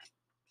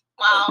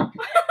 Wow.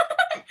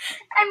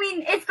 I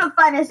mean, it's the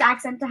funnest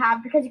accent to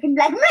have because you can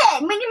be like,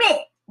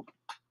 me.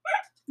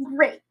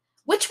 Great.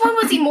 Which one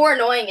was he more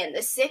annoying in, the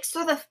 6th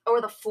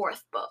or the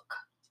 4th book?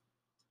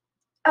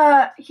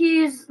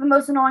 He's the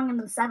most annoying in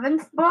the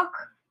 7th book.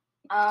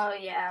 Oh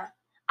yeah,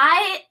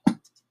 I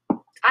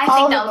All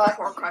think that of was us.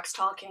 Horcrux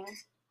talking.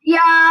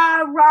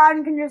 Yeah,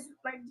 Ron can just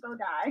like go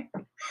die.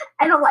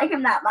 I don't like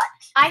him that much.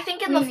 I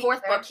think in Me the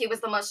 4th neither. book he was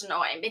the most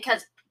annoying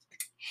because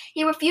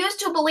he refused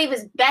to believe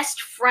his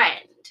best friend.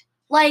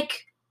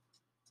 Like,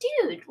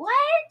 dude, what?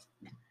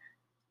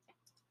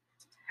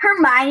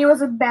 Hermione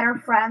was a better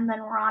friend than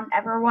Ron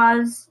ever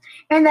was.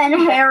 And then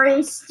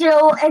Harry,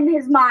 still in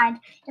his mind,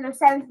 in the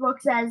 7th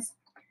book says,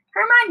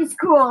 Hermione's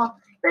cool,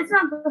 but it's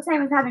not the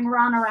same as having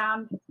Ron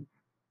around.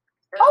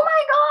 Oh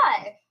my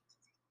god.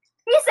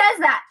 He says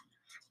that.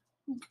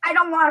 I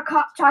don't want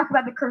to talk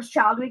about the Cursed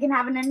Child. We can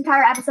have an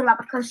entire episode about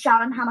the Cursed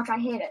Child and how much I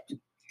hate it.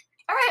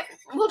 All right,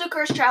 we'll do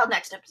Cursed Child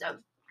next episode.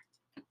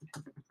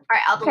 All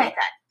right, I'll delete Okay.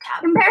 that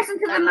tab. Comparison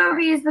to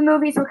the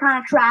movies were kind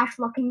of trash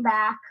looking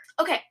back.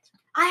 Okay,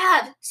 I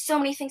have so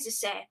many things to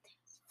say.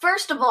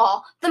 First of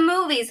all, the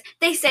movies,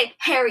 they say,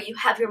 Harry, you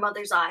have your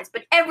mother's eyes.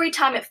 But every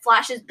time it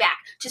flashes back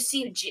to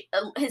see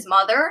his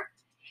mother,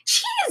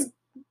 she has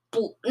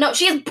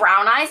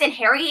brown eyes. And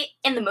Harry,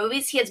 in the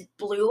movies, he has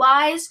blue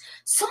eyes.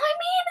 So, I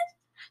mean,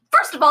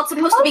 first of all, it's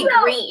supposed to be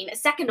Also- green.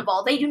 Second of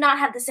all, they do not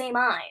have the same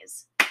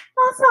eyes.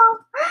 Also,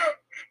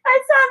 I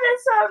saw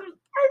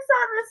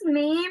this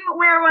meme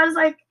where it was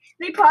like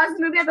they paused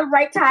the movie at the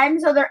right time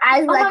so their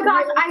eyes Oh were my like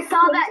gosh, really I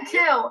saw that close. too.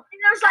 And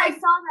there's I like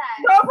saw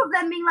that. both of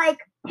them being like,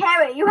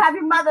 Harry, you have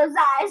your mother's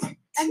eyes.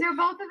 And they're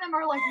both of them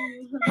are like,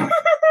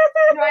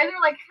 they're either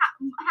like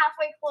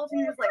halfway close and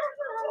you're just like,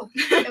 oh.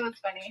 It was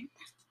funny.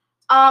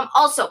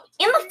 Also,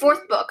 in the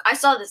 4th book, I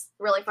saw this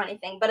really funny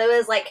thing, but it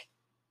was like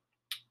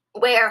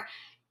where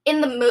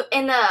in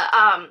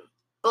the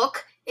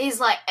book is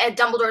like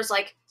Dumbledore's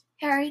like,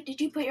 Harry, did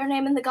you put your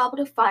name in the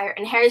Goblet of Fire?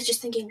 And Harry's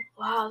just thinking,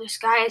 wow, this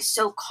guy is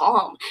so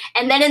calm.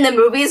 And then in the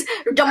movies,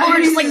 Dumbledore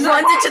just like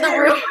runs into the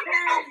room.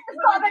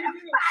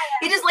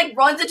 He just like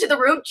runs into the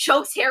room,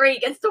 chokes Harry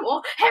against the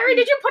wall. Harry,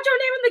 did you put your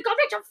name in the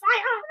Goblet of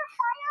Fire?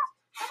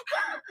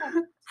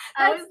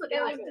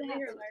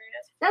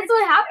 That's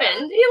what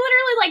happened. He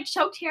literally like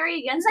choked Harry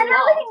against the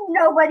wall. Literally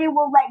nobody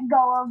will let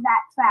go of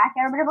that fact.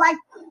 Everybody will be like,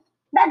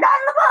 that's not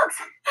in the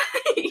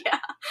books. Yeah.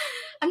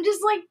 I'm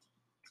just like,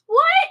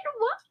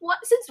 what?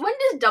 Since when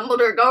does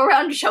Dumbledore go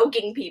around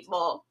choking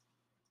people?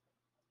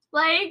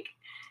 Like,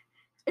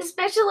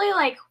 especially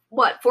like,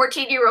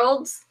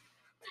 14-year-olds?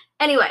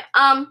 Anyway,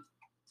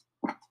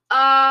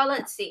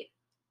 let's see.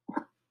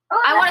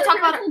 Oh, I wanna that's a talk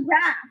about really cool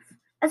graph.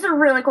 That's a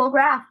really cool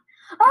graph.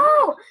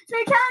 Oh, so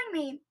you're telling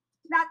me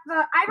that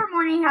the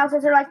Ivermorny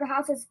houses are like the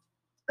houses,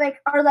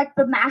 are like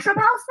the mashup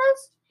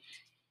houses?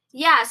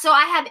 Yeah, so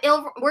I have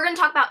we're gonna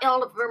talk about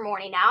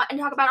Ilvermorny now and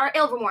talk about our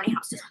Ilvermorny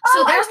houses. Oh,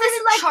 So there's I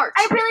really this chart.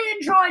 I really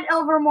enjoyed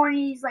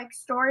Ilvermorny's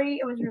story.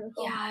 It was really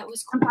cool. Yeah, it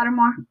was On cool.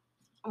 Pottermore.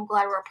 I'm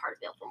glad we're a part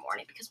of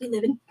Ilvermorny because we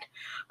live in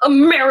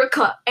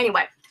America.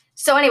 Anyway,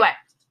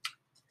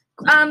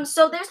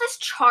 So there's this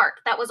chart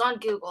that was on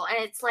Google, and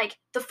it's like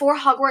the 4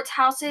 Hogwarts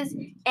houses,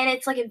 and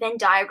it's like a Venn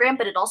diagram,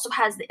 but it also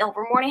has the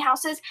Ilvermorny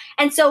houses.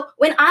 And so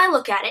when I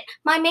look at it,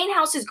 my main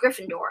house is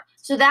Gryffindor.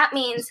 So that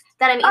means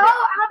that I'm either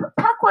I'm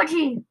a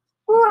Pukwudgie.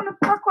 Ooh, I'm a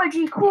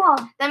Pukwudgie. Cool.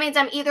 that means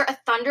I'm either a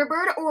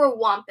Thunderbird or a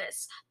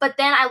Wampus. But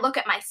then I look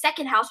at my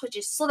second house, which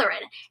is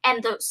Slytherin,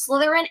 and the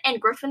Slytherin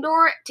and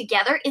Gryffindor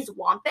together is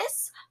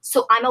Wampus.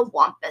 So I'm a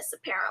Wampus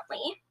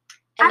apparently.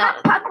 And I'm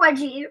a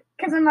Pukwudgie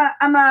because I'm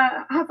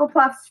a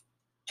Hufflepuff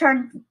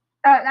turned.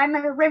 I'm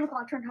a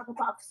Ravenclaw turned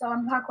Hufflepuff, so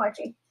I'm a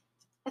Pukwudgie.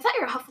 I thought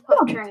you were a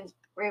Hufflepuff turned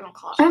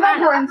Ravenclaw. I'm I a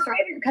don't know.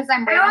 Hornswoggle because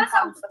I'm I Ravenclaw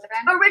also- and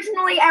Slytherin.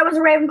 Originally, I was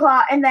a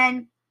Ravenclaw, and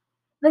then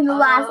the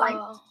last like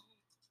Oh.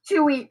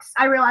 2 weeks,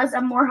 I realized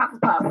I'm more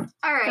Hufflepuff. All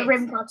So right.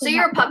 Ravenclaw. So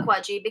you're a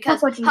Pukwudgie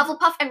because Pukwudgie.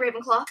 Hufflepuff and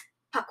Ravenclaw,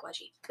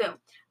 Pukwudgie. Boom.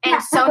 And Yeah,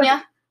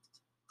 Sonia,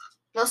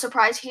 no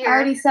surprise here. I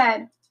already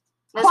said.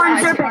 No Horned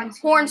surprise here. Serpent.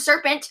 Horned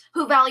Serpent,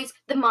 who values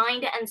the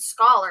mind and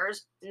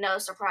scholars. No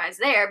surprise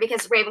there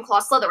because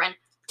Ravenclaw, Slytherin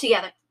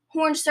together.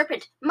 Horned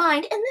Serpent,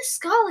 mind and the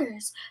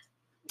scholars.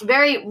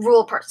 Very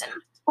rule person.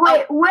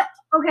 Wait, what?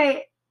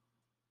 Okay,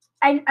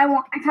 I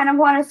kind of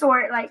want to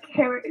sort like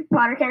Harry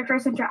Potter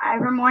characters into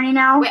Ilvermorny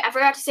now. Wait, I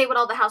forgot to say what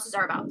all the houses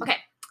are about. Okay.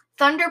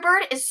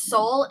 Thunderbird is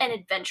soul and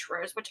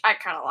adventurers, which I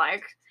kind of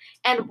like.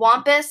 And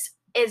Wampus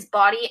is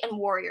body and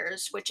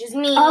warriors, which is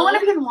me. I want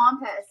to be in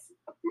Wampus.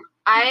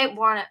 I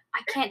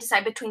can't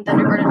decide between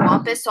Thunderbird and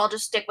Wampus, so I'll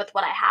just stick with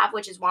what I have,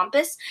 which is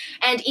Wampus.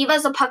 And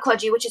Eva's a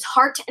Pukwudgie, which is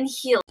heart and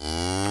heal.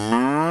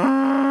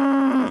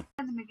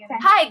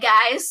 Hi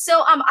guys.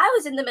 So I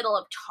was in the middle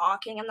of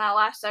talking in that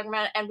last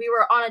segment, and we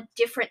were on a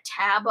different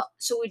tab,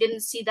 so we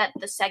didn't see that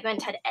the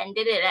segment had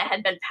ended and it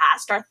had been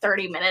past our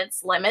 30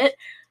 minutes limit.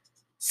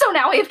 So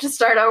now we have to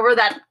start over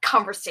that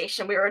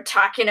conversation we were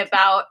talking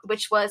about,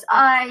 which was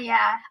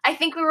Yeah. I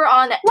think we were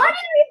on. Why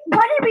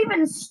did we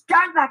even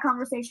start that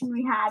conversation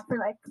we had for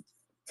like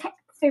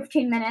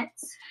 15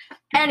 minutes?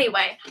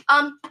 Anyway,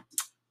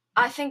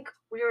 I think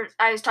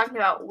I was talking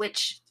about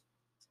which.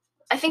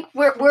 I think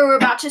we're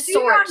about to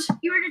sort.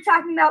 You were just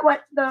talking about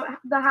what the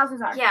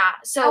houses are. Yeah.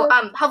 So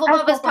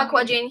Hufflepuff is Hufflepuff.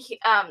 Pukwudgie,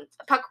 and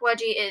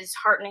Pukwudgie is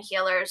heart and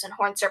healers, and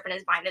Horned Serpent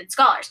is mind and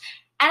scholars.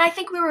 And I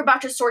think we were about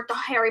to sort the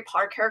Harry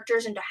Potter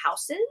characters into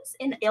houses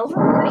in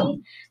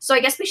Ilvermorny. So I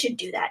guess we should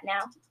do that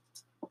now.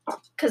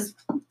 Cause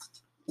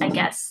I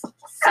guess.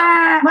 So.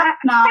 Can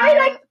No.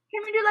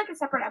 we do like a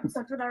separate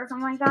episode for that or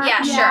something like that?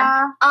 Yeah,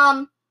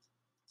 sure.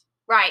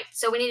 Right.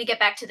 So we need to get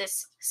back to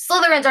this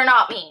Slytherins are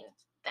not mean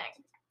thing.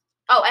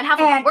 Oh, and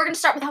Hufflepuff. And We're gonna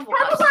start with Hufflepuff.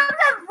 Hufflepuffs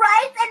have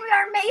rights and we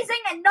are amazing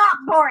and not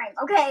boring.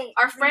 Okay.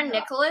 Our friend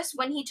Nicholas,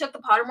 when he took the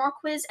Pottermore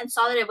quiz and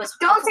saw that it was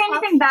Don't say Hufflepuff,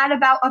 anything bad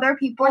about other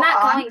people We're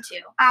not on going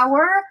to.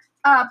 our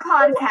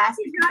podcast.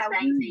 He's because not that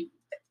saying would- things.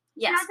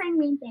 He's Yes. not saying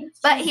mean things.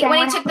 But He's when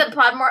saying he what took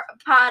the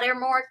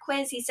Pottermore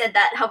quiz, he said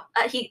that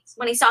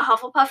when he saw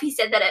Hufflepuff, he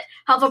said that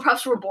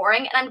Hufflepuffs were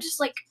boring, and I'm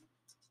just like,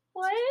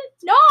 what?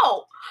 No,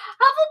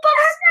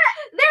 Hufflepuffs.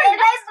 They're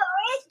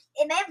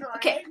not.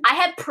 Okay, I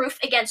have proof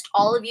against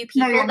all of you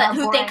No, people you're not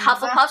who think boring,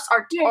 Hufflepuffs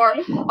are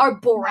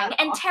boring No.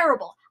 and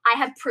terrible. I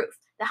have proof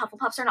that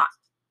Hufflepuffs are not.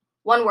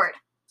 One word: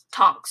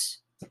 Tonks.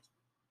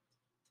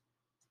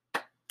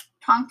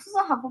 Tonks is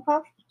a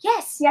Hufflepuff.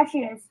 Yes, Yeah, she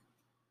is.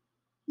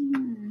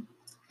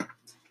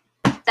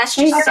 that's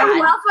You just know who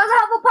sad. else was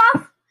a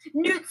Hufflepuff?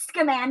 Newt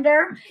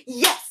Scamander.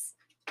 Yes,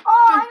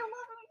 Oh, I love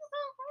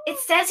him. it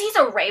says he's a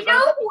You Raven.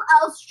 know who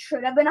else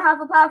should have been a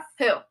Hufflepuff?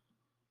 Who?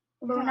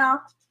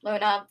 Luna.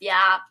 Luna.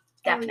 Yeah,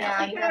 definitely.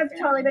 yeah. Should have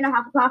totally been a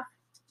Hufflepuff.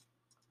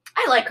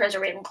 I like her as a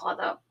Ravenclaw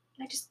though.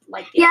 I just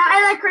like the Yeah,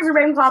 I like her as a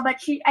Ravenclaw, but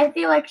I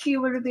feel like she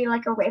would be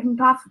like a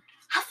Ravenpuff.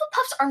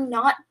 Hufflepuffs are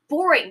not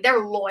boring. They're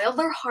loyal,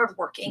 they're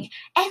hardworking,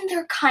 and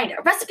they're kind.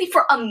 A recipe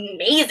for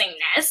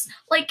amazingness.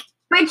 Like,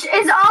 Which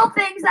is all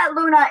things that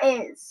Luna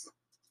is.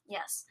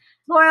 yes.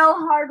 Loyal,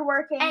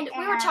 hardworking. And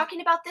we were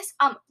talking about this.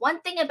 One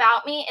thing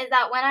about me is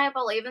that when I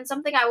believe in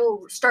something, I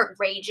will start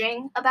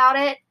raging about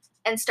it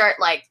and start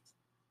like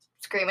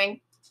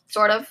screaming,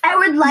 sort of. I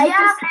would like Yeah,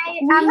 to say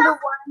I'm the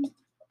one.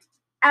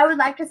 I would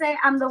like to say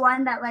I'm the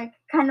one that like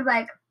kind of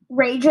like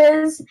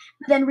rages,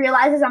 but then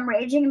realizes I'm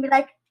raging and be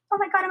like, "Oh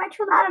my god, am I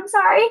too loud? I'm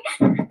sorry."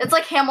 It's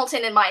like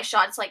Hamilton in my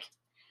shot. It's like,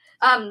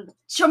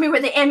 show me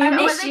where the I know, when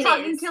ammunition they're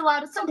talking is. too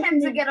loud,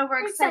 sometimes I get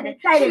overexcited.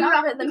 Excited. Shoot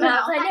off in the You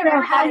mouth. know, I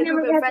never had a I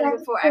never group of had friends that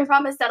before. I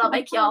promise that I'll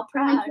make you all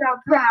proud.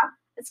 Proud.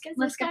 It's because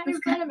Let's this get guy this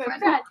is guy kind of a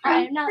friend. brat.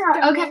 I am not.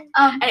 Proud. Okay.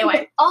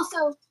 Anyway. Also,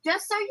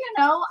 just so you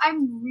know,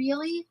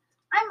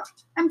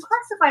 I'm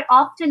classified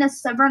often as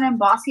stubborn and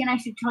bossy, and I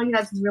should tell you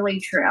that's really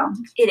true.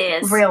 It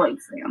is Really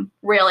true.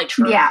 really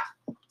true. Yeah.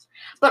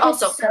 But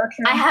also, It's so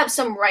true. I have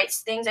some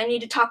rights things I need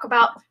to talk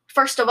about.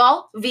 First of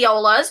all,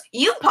 violas.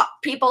 You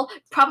people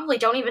probably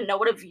don't even know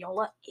what a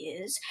viola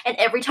is, and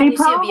every time They you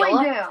see a probably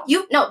viola,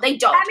 do. no, they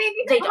don't. I mean,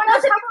 They Oh don't. my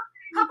gosh,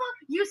 how about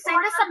you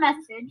send us a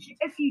message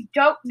if you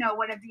don't know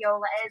what a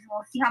viola is, and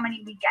we'll see how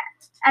many we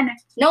get. And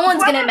No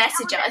one's gonna Whoever-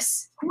 message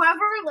us. whoever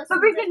listens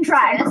But we can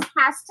try. to this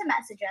has to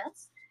message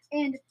us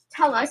and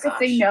tell Oh my us if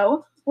they gosh.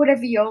 know what a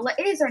viola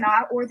is or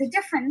not, or the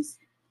difference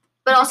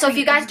But also, if Between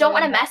you guys don't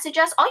want to everyone. message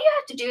us, all you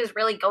have to do is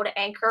really go to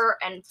Anchor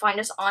and find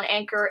us on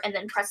Anchor and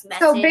then press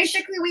message. So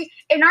basically, we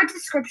in our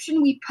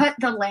description we put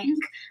the link,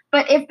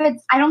 but if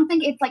it's, I don't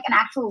think it's like an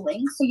actual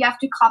link, so you have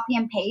to copy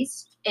and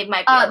paste it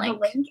might be a the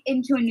link. link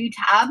into a new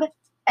tab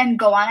and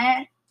go on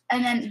it,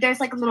 and then there's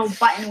like a little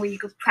button where you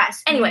could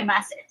press Anyway, new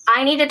message.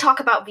 I need to talk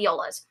about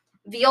violas.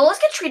 Violas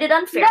get treated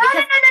unfair No.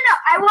 because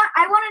I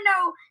want to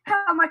know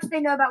how much they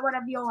know about what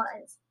a viola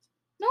is.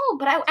 no,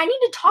 but I need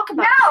to talk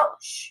about No.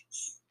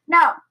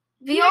 No.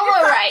 You need to viola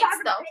talk rights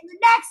about though. it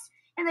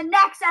in the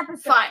next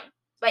episode. Fine,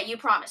 but you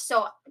promise.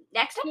 So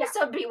next Yeah.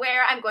 episode be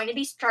where I'm going to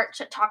be start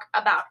to talk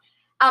about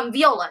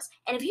violas.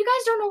 And if you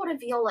guys don't know what a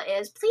viola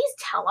is, please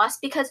tell us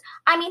because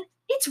I mean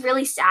it's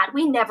really sad.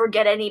 We never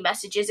get any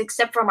messages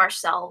except from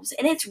ourselves,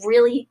 and it's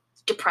really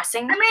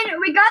depressing. I mean,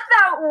 we got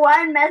that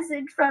one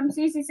message from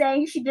Cece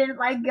saying she didn't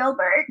like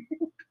Gilbert.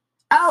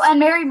 Oh, and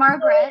Mary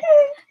Margaret.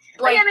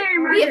 Like yeah, Mary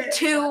we have Margaret.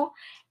 two,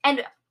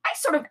 and I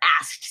sort of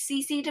asked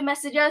Cece to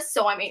message us.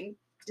 So I mean,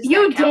 does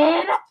You that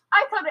count? did?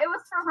 I thought it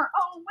was for her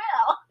own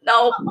will.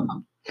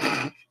 No.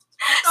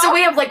 So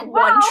we have like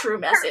one Wow, true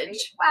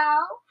message. Wow,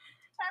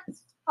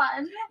 that's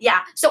fun.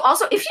 Yeah. So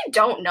also, if you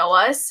don't know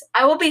us,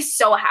 I will be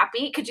so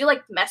happy. Could you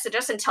like message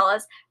us and tell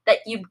us that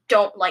you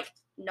don't like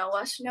know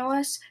us?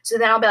 So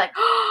then I'll be like,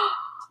 oh,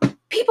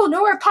 people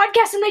know our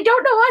podcast and they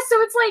don't know us.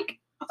 So it's like,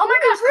 Oh my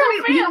gosh,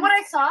 real Chloe, you know fans. what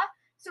I saw?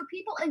 So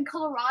people in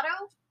Colorado,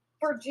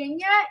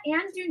 Virginia,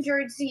 and New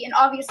Jersey, and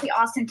obviously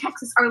Austin,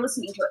 Texas, are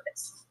listening to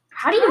this.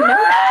 how do you know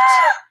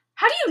that?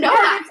 How do you know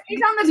that?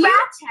 It's on the Do you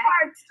back check?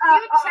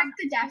 part. You check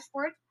the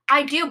dashboard.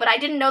 I do, but I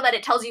didn't know that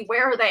it tells you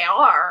where they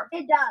are.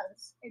 It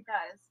does. It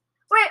does.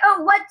 Wait,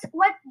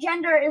 what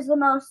gender is the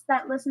most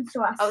that listens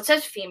to us? Oh, it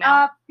says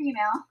female.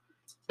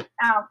 Female.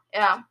 Oh.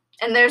 Yeah.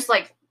 And there's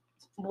like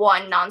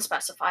one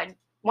non-specified,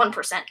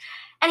 1%.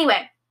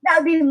 Anyway, That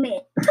would be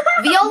me.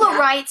 Viola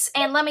writes,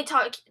 and let me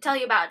tell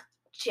you about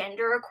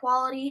gender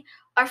equality.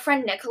 Our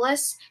friend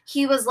Nicholas,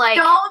 he was like,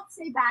 Don't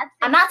say bad things.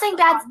 I'm not saying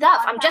bad on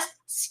stuff. I'm podcast. just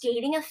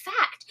stating a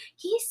fact.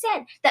 He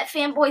said that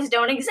fanboys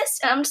don't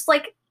exist. And I'm just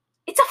like,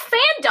 it's a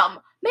fandom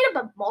made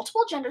up of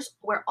multiple genders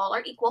where all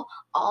are equal,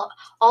 all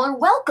are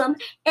welcome,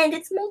 and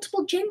it's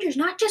multiple genders,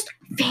 not just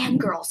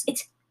fangirls.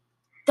 It's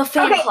the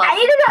fan Okay, club. I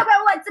need to talk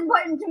about what's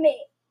important to me.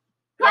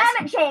 Yes.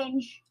 Climate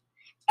change.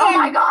 Oh and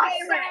my gosh,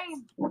 gay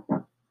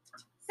rights.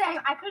 Same.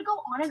 I could go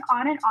on and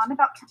on and on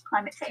about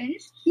climate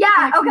change. Yeah,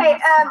 Like, okay,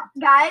 yes,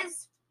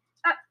 guys.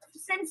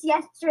 Since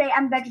yesterday,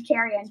 I'm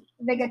vegetarian.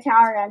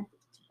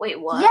 Wait,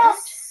 what?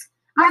 Yes.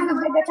 I'm a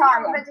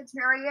vegetarian. vegetarian.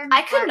 Vegetarian.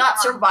 I could but, not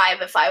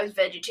survive if I was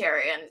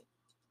vegetarian.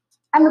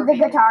 I'm a Or vegan.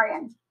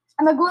 vegetarian.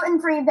 I'm a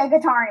gluten-free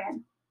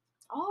vegetarian.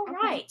 All Okay.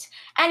 right.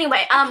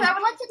 Anyway, So I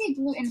would like to be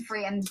gluten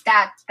free, and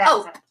that's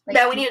Oh, it. Like,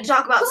 now we need to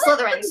talk about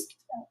Slytherins.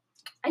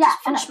 I Yeah, just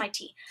finished my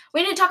tea.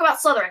 We need to talk about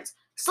Slytherins.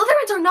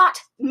 Slytherins are not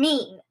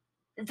mean.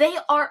 They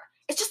are.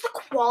 It's just the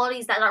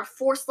qualities that are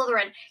for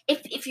Slytherin.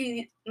 If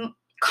you don't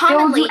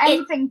commonly, do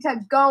anything to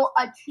go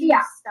achieve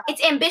Yeah. stuff.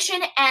 it's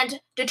ambition and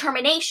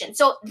determination.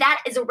 So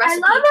that is a I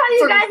recipe. love how you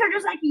for, guys are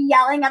just like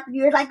yelling at the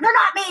viewers, like they're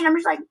not mean. I'm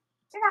just like,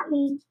 they're not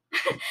mean.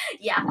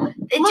 Yeah.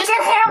 It Look just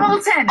at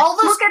Hamilton. all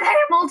those- Look at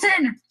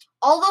Hamilton.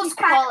 all those He's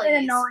kind of an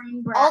qualities.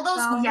 annoying brat, All those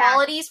though. Yeah.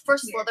 qualities for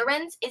Yeah.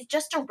 Slytherins is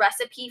just a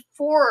recipe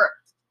for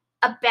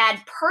a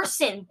bad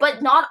person,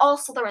 but not all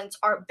Slytherins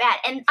are bad.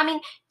 And I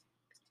mean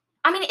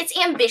it's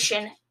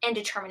ambition and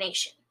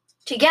determination.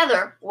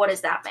 Together, what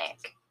does that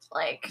make?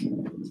 Like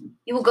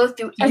you will go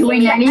through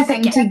Doing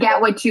anything get to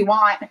get what you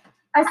want.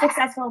 A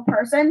successful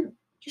person.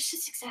 just a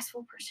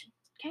successful person.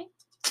 Okay?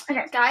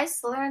 Okay. Guys,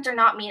 Slytherins are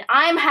not mean.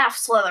 I'm half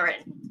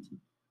Slytherin.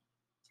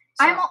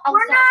 I'm So- also,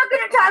 We're not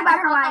going to talk about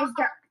Hermione's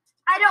dark.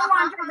 I don't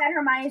want to talk about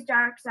Hermione's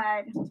dark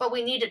side. but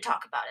we need to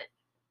talk about it.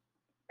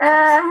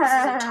 This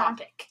is a Uh,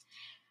 topic.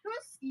 Who's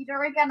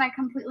Skeeter again? I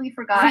completely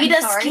forgot. I'm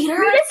Rita sorry. Skeeter?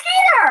 Rita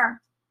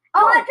Skeeter.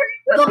 Oh, that turned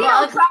into a the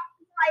Beatles bug. song.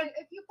 like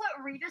if you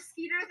put Rita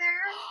Skeeter there,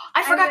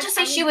 I forgot would- to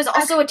say I she would- was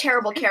also a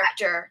terrible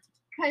character.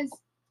 because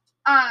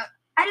I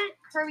didn't,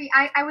 Kirby.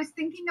 I was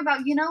thinking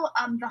about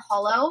the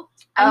Hollow.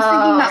 I was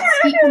thinking about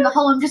Skeet from the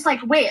Hollow. I'm just like,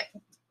 wait,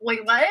 what?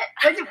 What?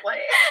 That's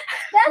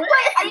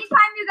why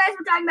anytime you guys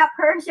were talking about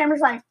Percy, I'm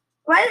just like,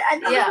 what? I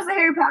thought Yeah. this was a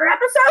Harry Potter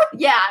episode.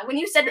 Yeah, when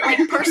you said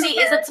like Percy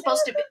isn't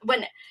supposed to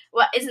be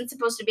isn't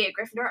supposed to be a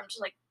Gryffindor, I'm just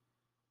like,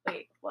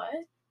 wait, what?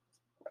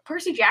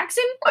 Percy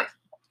Jackson?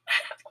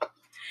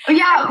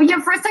 Yeah.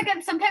 For a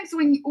second, sometimes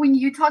when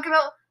you talk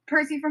about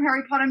Percy from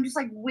Harry Potter, I'm just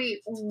like, wait,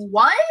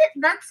 what?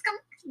 That's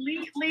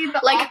completely the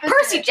Like opposite.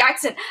 Percy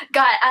Jackson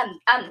got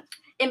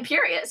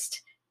Imperious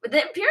with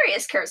the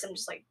Imperious curse. I'm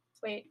just like,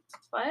 wait,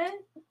 what?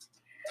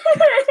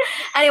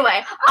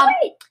 Anyway, Oh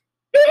wait,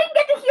 they didn't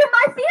get to hear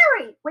my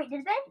theory. Wait,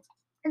 did they?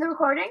 In the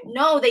recording?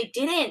 no, they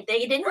didn't.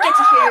 They didn't get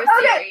to hear your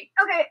Okay. theory.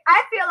 Okay,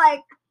 I feel like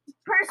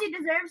Percy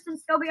deserves to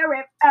still be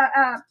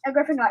a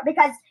Gryffindor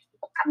because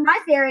my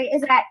theory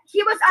is that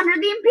he was under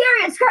the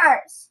Imperious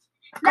curse.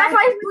 That's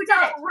why Who did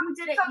it? Who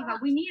did it, Eva?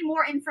 We need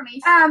more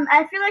information.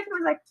 I feel like it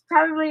was like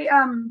probably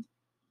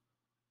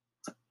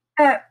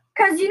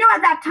because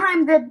at that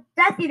time the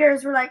Death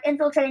Eaters were like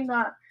infiltrating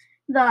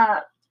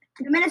the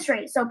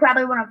ministry, so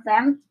probably one of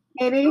them,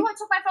 maybe. Ooh, I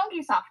took my phone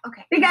case off.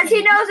 Okay. Because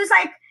he knows it's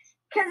like,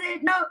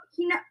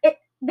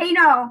 they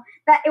know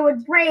that it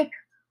would break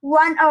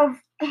one of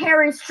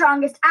Harry's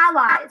strongest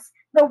allies,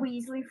 the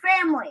Weasley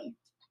family.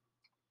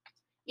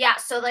 Yeah,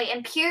 so the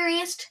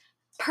Imperious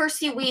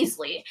Percy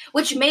Weasley,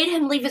 which made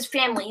him leave his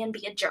family and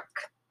be a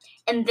jerk.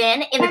 And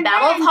then in the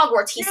Battle of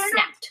Hogwarts, he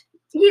snapped.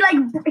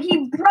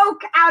 He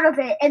broke out of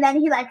it, and then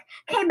he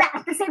came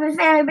back to save his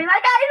family and be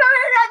like,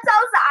 I'm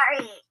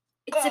so sorry.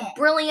 It's a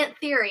brilliant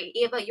theory,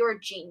 Eva. You're a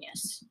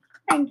genius.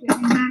 Thank you.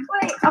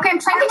 Wait, Okay, I'm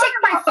trying to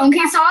take my phone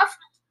case off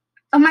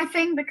of my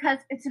thing because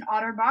it's an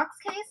OtterBox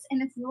case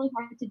and it's really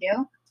hard to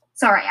do.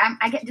 Sorry,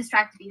 I get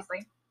distracted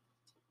easily.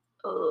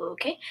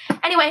 Okay.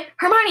 Anyway,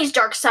 Hermione's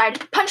dark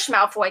side punched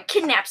Malfoy,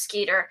 kidnapped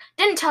Skeeter,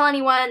 didn't tell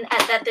anyone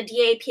that the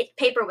DA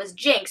paper was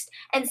jinxed,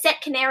 and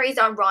set canaries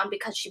on Ron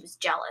because she was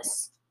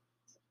jealous.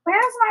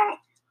 where's my?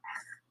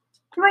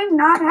 Do I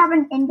not have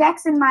an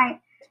index in my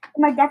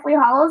Deathly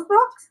Hallows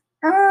books?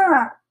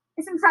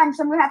 It's in French,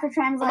 so I'm gonna have to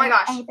translate. Oh my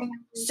gosh. Anything.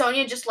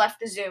 Sonia just left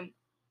the Zoom.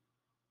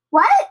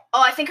 What?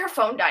 Oh, I think her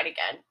phone died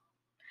again.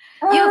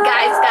 You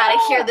guys gotta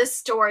hear this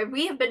story.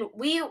 We have been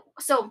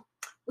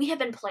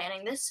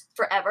planning this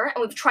forever,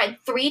 and we've tried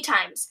 3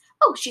 times.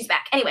 Oh, she's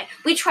back. Anyway,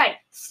 we tried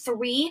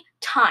 3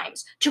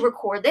 times to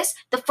record this.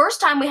 The first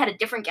time we had a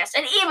different guest,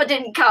 and Eva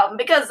didn't come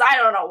because I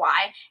don't know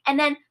why. And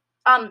then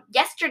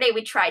yesterday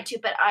we tried to,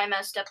 but I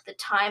messed up the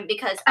time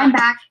because I'm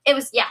back. it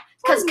was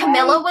because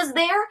Camilla was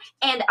there,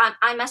 and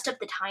I messed up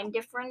the time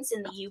difference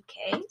in the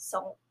UK,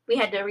 so we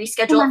had to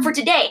reschedule it for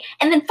today.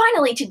 And then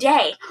finally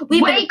today,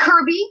 Wait,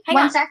 Kirby. Hang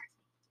One on. sec.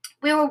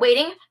 We were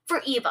waiting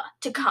for Eva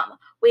to come,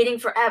 waiting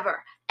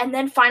forever. And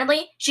then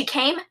finally, she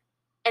came,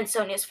 and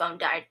Sonia's phone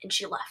died, and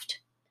she left.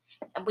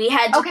 And we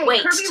had to Okay,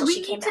 wait Kirby, till we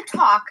she came need to back.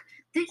 talk.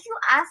 Did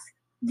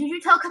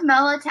you tell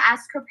Camilla to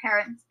ask her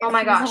parents if Oh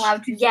my she was gosh,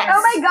 allowed to? yes.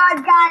 Oh my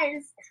God,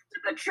 guys!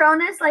 The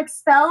Patronus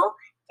spell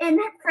in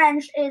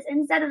French is,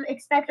 instead of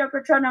expecto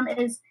patronum,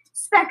 is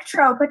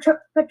spectro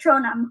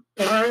patronum.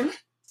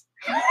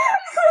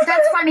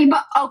 That's funny,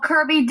 but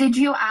Kirby, did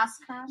you ask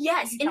her?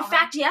 Yes, Did you in tell her?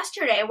 fact,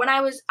 yesterday when I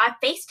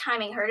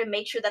FaceTiming her to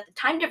make sure that the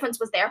time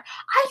difference was there,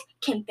 I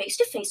came face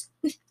to face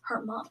with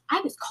her mom. I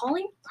was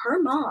calling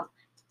her mom.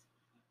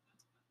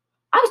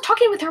 I was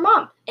talking with her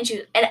mom, and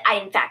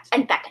I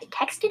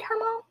texted her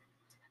mom.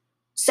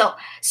 So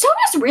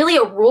Sonia's really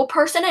a rule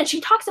person, and she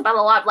talks about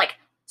a lot of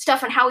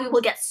stuff on how we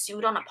will get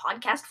sued on a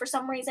podcast for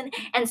some reason,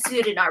 and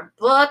sued in our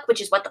book, which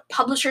is what the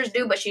publishers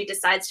do, but she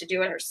decides to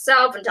do it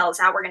herself and tell us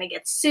how we're going to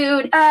get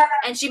sued.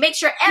 And she makes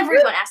sure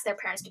everyone asks their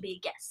parents to be a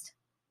guest.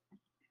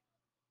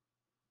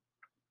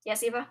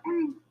 Yes, Eva?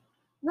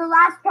 The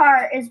last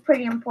part is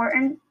pretty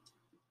important.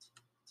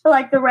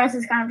 But the rest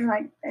is kind of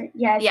just it's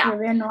Yeah.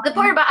 really annoying. The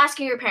part about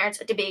asking your parents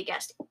to be a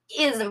guest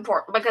is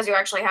important because you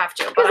actually have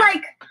to. But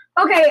Because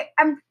okay,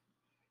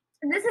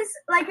 this is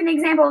an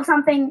example of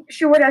something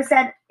she would have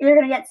said you're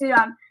gonna get sued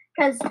on.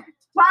 Because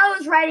while I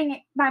was writing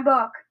my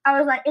book,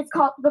 I was it's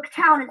called the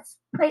town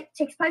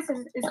takes place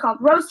is called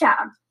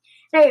Rosetown.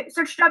 They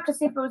searched it up to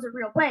see if it was a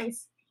real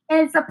place, and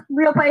it's a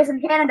real place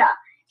in Canada.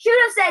 She would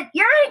have said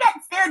you're gonna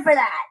get sued for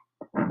that.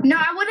 No,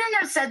 I wouldn't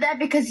have said that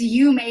because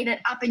you made it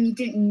up and you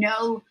didn't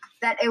know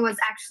that it was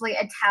actually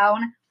a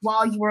town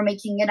while you were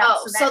making it up.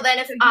 oh, so then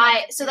if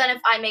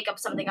I make up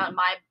something on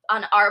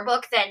our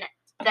book, then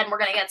we're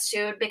gonna get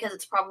sued because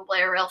it's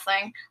probably a real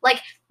thing.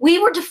 We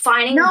were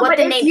defining what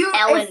the name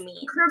Ellen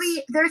means.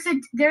 Kirby,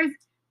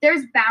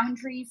 there's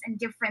boundaries and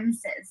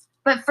differences,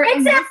 but for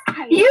in Except this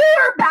case,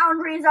 your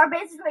boundaries are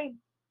basically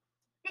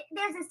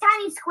there's this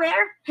tiny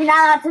square. You're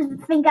not allowed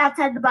to think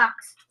outside the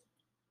box.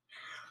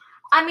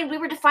 I mean, we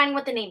were defining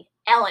what the name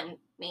Ellen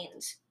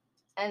means.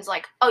 And it's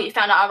oh, you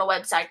found out on a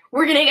website.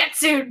 We're gonna get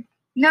sued.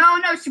 no,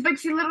 but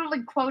she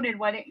literally quoted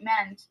what it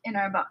meant in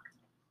our book.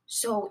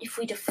 So if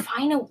we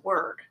define a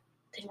word,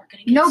 then we're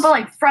gonna get No, sued.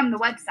 but from the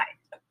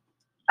website.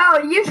 Oh,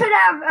 you should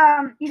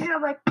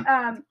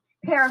have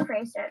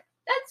paraphrased it.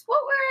 That's what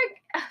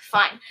we're...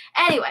 Fine.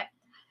 Anyway.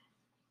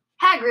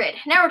 Hagrid.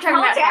 Now we're talking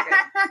about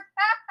Hagrid.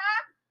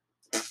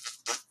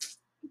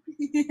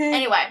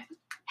 Anyway.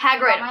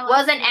 Hagrid my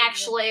wasn't last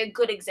actually a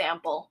good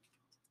example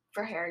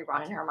for Harry,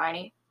 Ron, and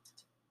Hermione.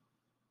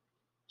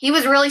 He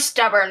was really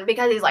stubborn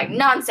because he's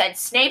nonsense.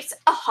 Snape's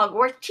a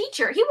Hogwarts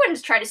teacher. He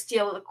wouldn't try to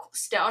steal the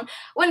stone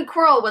when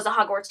Quirrell was a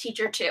Hogwarts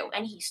teacher too,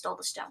 and he stole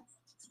the stone.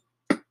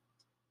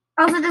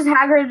 Also, just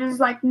Hagrid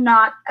is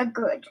not a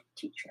good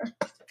teacher.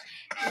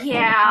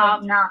 Yeah.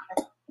 No.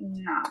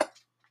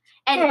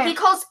 And Yeah. he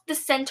calls the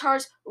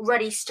centaurs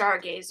ruddy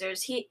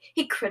stargazers. He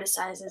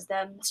criticizes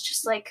them. It's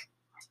just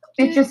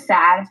It's just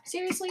sad.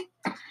 seriously?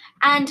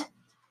 And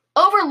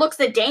overlooks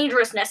the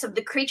dangerousness of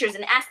the creatures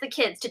and asks the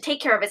kids to take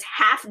care of his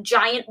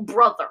half-giant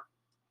brother.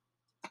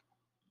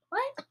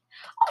 What?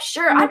 Oh,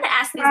 sure. I'm gonna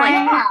ask these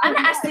I'm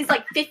gonna ask these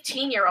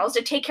 15-year-olds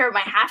to take care of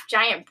my half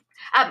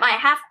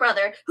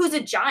brother who's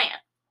a giant.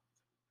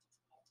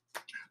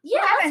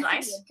 Yeah, that's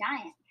nice. A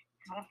giant.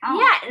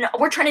 Yeah, and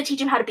we're trying to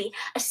teach him how to be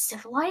a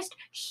civilized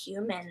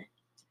human.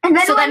 And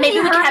then So that when maybe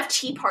he we can heard- have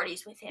tea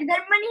parties with him. And then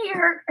when he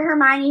heard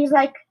Hermione, he's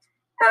like,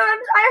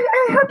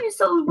 I hope you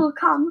still will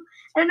come.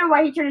 I don't know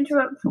why he turned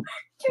into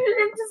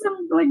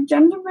some like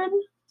gentleman.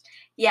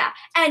 Yeah,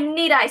 and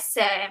need I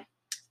say,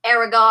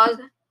 Aragog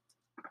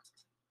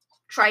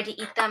tried to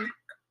eat them.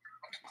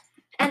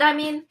 And I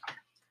mean,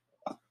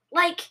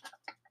 like,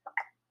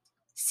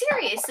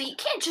 seriously, you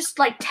can't just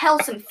like tell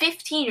some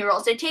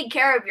 15-year-olds to take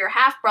care of your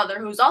half-brother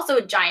who's also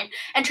a giant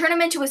and turn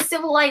him into a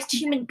civilized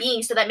human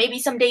being so that maybe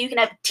someday you can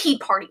have a tea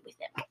party with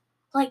him.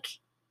 Like,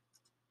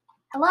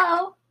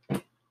 hello?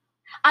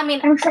 I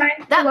mean, I'm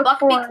trying to that look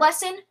Buckbeak for.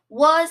 lesson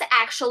was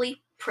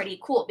actually pretty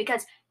cool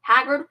because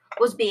Hagrid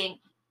was being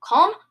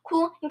calm,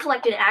 cool, and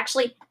collected and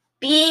actually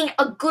being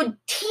a good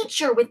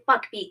teacher with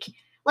Buckbeak.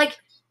 Like,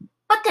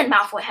 but then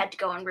Malfoy had to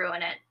go and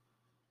ruin it.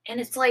 And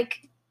it's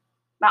like,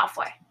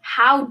 Malfoy,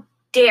 how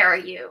dare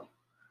you?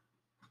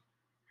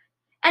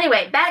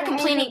 Anyway, he's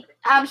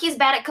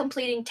bad at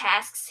completing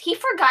tasks. He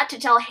forgot to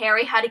tell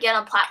Harry how to get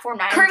on platform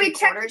 9 Kirby, and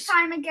check the 3/4.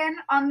 time again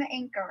on the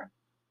anchor.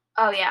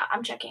 Oh yeah,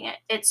 I'm checking it.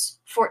 It's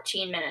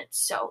 14 minutes,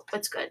 so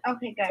it's good.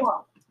 Okay, good.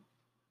 Cool.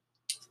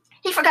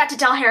 He forgot to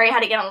tell Harry how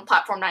to get on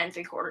platform 9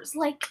 3/4.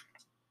 Like,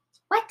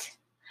 what?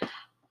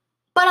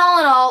 But all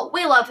in all,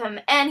 we love him,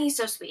 and he's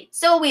so sweet.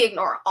 So we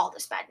ignore all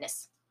this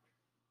badness.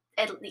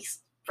 At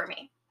least for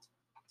me.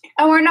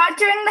 And we're not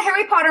doing the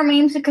Harry Potter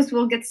memes because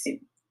we'll get sued.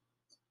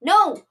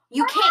 No,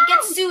 you can't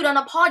get sued on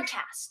a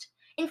podcast.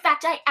 In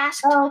fact, I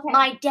asked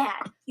my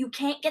dad, you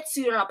can't get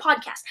sued on a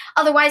podcast.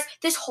 Otherwise,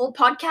 this whole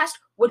podcast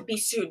would be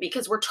sued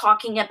because we're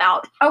talking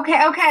about... Okay.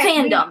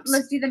 Fandoms.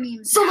 Let's do the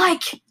memes. So, now.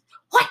 like,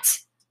 what?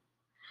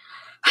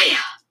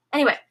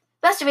 Anyway,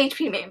 best of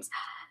HP memes.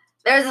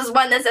 There's this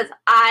one that says,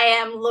 I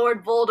am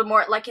Lord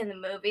Voldemort, like in the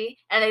movie,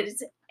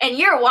 and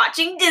you're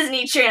watching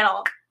Disney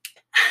Channel.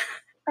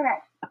 Okay.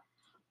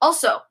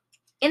 Also,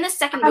 in the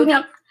second I'm movie,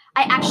 here.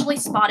 I actually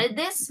spotted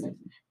this.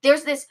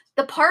 There's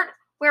the part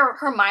where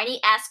Hermione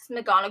asks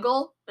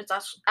McGonagall, it's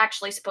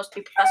actually supposed to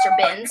be Professor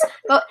Binns,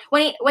 but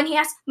when she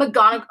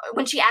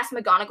asked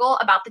McGonagall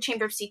about the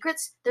Chamber of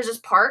Secrets, there's this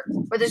part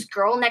where this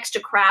girl next to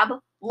Crabbe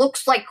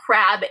looks like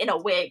Crabbe in a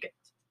wig.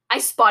 I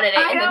spotted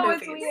it in the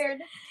movies. It's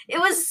weird. It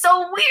was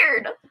so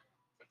weird.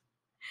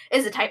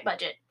 It's a tight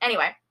budget.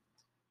 Anyway.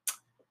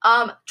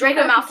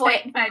 Draco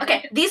Malfoy.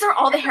 Okay, these are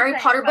all the Harry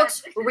Potter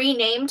books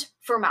renamed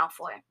for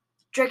Malfoy.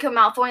 Draco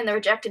Malfoy and the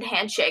Rejected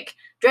Handshake.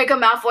 Draco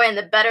Malfoy and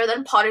the Better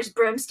Than Potter's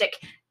Broomstick.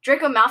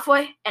 Draco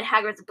Malfoy and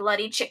Hagrid's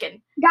Bloody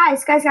Chicken.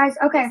 Guys.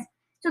 Okay.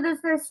 So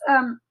there's this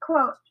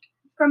quote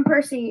from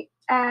Percy.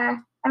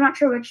 I'm not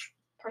sure which.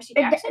 Percy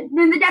Jackson.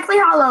 In the Deathly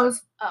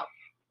Hallows. Oh.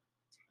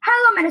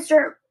 Hello,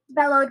 Minister,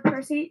 bellowed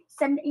Percy,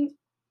 sending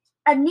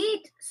a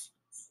neat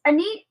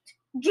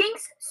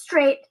jinx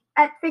straight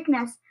at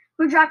Thickness,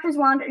 who dropped his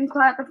wand and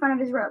clawed at the front of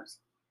his robes.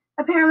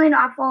 Apparently an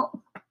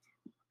awful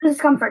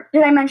discomfort.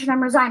 Did I mention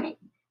I'm resigning?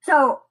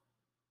 So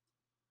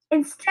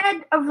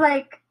instead of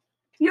like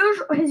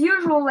his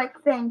usual like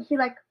thing, he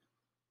like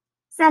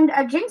send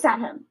a jinx at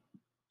him.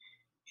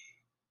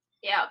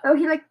 Yeah, So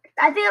he like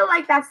I feel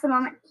like that's the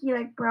moment he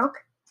like broke.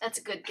 that's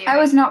a good theory. I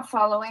was not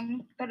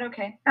following, but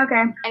okay.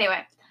 Okay.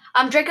 Anyway,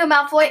 Draco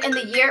Malfoy in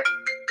the year...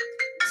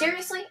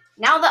 Seriously?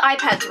 Now the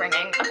iPad's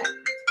ringing. Okay.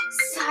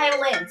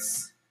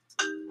 Silence.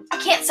 I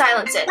can't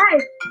silence it.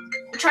 Guys,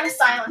 I'm trying to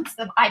silence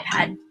the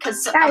iPad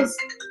because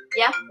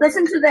yeah?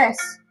 listen to this.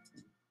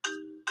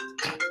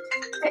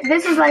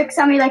 This is like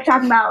somebody like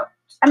talking about,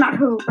 I'm not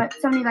who, but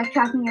somebody like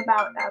talking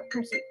about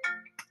Percy.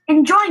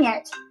 Enjoying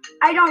it.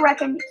 I don't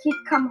reckon he'd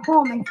come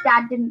home if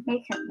Dad didn't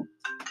make him.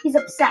 He's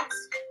obsessed.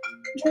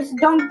 Just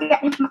don't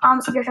get him on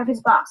the subject of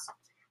his boss.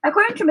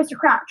 According to Mr.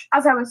 Crouch,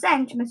 as I was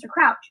saying to Mr.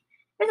 Crouch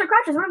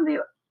is one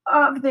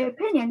of the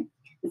opinion.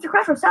 Mr.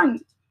 Crouch was telling me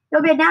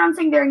they'll be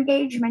announcing their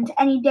engagement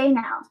any day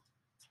now,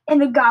 in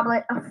the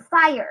Goblet of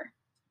Fire.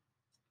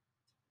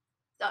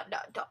 Don't.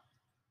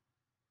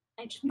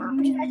 I just burped.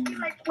 I feel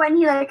like when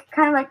he like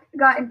kind of like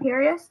got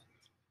imperious.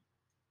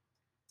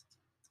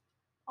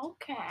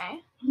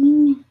 Okay.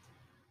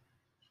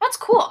 That's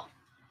cool.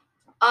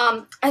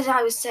 As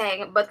I was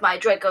saying with my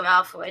Draco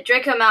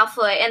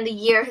Malfoy and the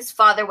year his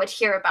father would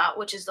hear about,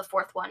 which is the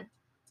fourth one.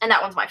 And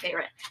that one's my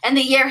favorite. And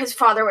the year his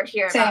father would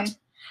hear about.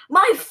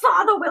 My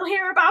father will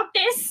hear about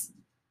this!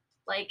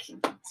 Like,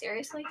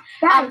 seriously?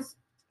 Guys,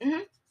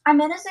 I'm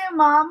gonna say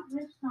Mom.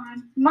 It's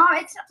fine. Mom,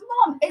 it's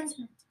Mom. It's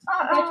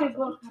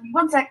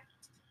one sec.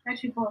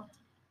 Actually, cool.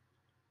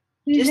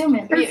 Just zoom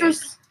in.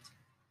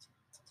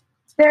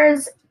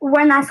 there's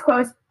one last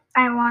quote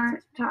I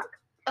want to talk.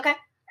 Okay.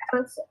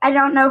 I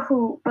don't know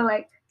who, but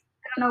like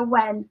I don't know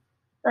when.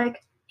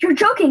 Like, you're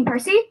joking,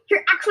 Percy.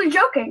 You're actually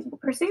joking,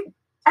 Percy.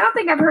 I don't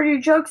think I've heard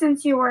you joke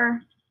since you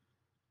were.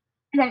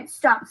 And then it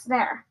stops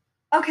there.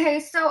 Okay,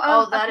 so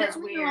Oh, that is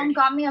apparently weird. Mom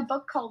got me a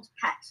book called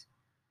Pet.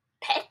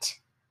 Pet?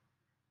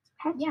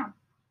 Yeah.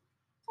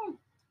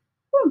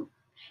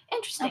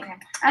 Interesting. Okay.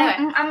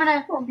 Anyway. I'm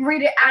gonna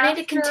read it I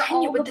need to after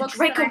continue all with the books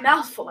that Draco I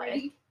have Malfoy.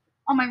 ready.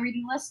 on my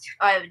reading list.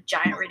 I have a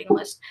giant reading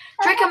list.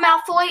 Draco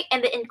Malfoy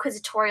and the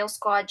Inquisitorial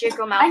Squad.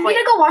 Draco I need Malfoy.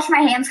 to go wash my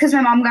hands because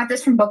my mom got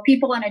this from Book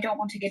People, and I don't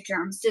want to get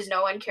germs. Does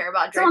no one care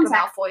about Draco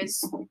Someone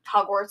said- Malfoy's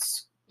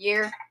Hogwarts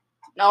year?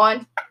 No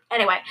one?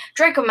 Anyway,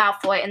 Draco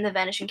Malfoy and the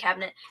Vanishing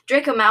Cabinet.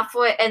 Draco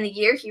Malfoy and the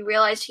year he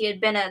realized he had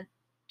been a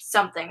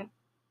something.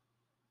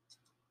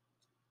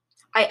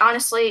 I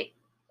honestly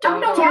I'm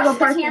don't gonna know. wash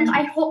the hand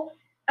I hold.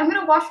 I'm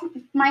gonna wash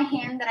my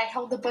hand that I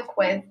held the book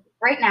with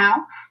right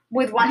now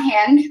with one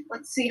hand.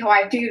 Let's see how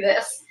I do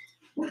this.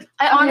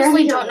 I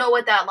honestly don't know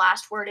what that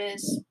last word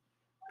is.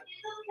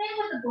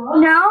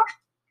 No, No,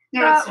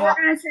 it's but we're not.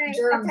 gonna say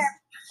Germs.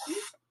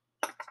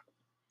 okay.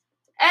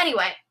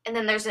 Anyway, and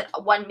then there's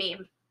one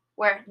meme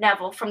where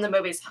Neville from the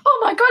movies, oh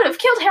my god, I've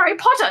killed Harry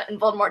Potter! And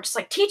Voldemort just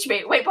like, teach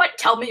me. Wait, what?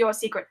 Tell me your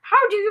secret.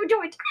 How do you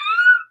do it?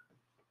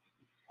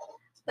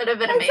 That'd have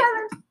been amazing.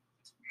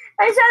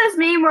 I saw this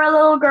meme where a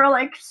little girl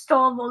like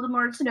stole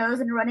Voldemort's nose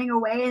and running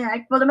away, and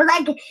like Voldemort's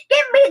like,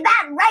 "Give me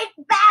that right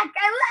back!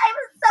 I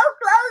was so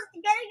close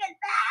to getting it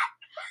back."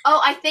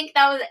 Oh, I think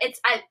that was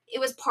it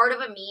was part of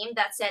a meme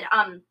that said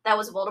that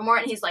was Voldemort,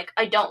 and he's like,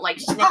 I don't like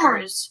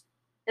Snickers.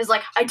 It's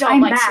like, I don't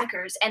I'm like back.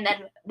 Snickers. And then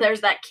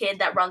there's that kid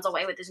that runs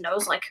away with his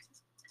nose, like,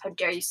 how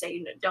dare you say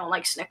you don't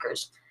like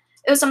Snickers?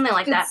 It was something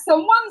like that.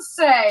 someone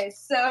say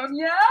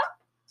Sonia?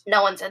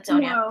 No one said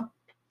Sonia. No.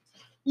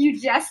 You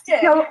just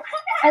did. No,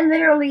 I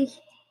literally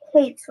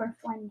hate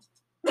Swiftwind.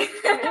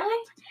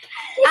 Really?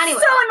 He's Anyway.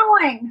 so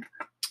annoying.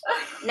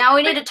 Now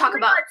we need to talk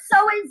about. But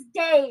so is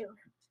Dave.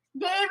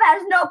 Dave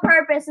has no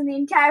purpose in the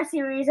entire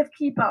series of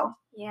Kipo.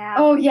 Yeah.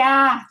 Oh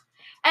yeah.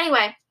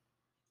 Anyway,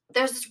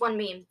 there's this one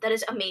meme that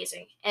is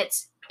amazing.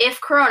 It's, if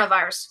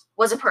coronavirus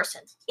was a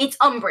person, it's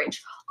Umbridge.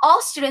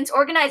 All students,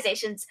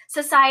 organizations,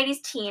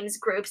 societies, teams,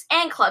 groups,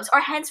 and clubs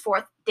are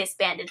henceforth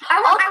disbanded. I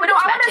All want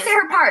Quidditch to matches. say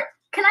her part.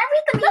 Can I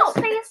read the No, memes,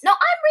 please? No,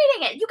 I'm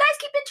reading it. You guys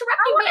keep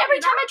interrupting me every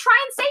time I try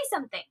and say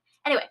something.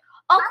 Anyway,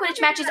 all I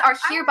Quidditch wanna matches read are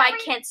that. I hereby wanna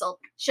read- canceled.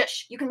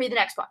 Shush, you can read the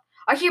next one.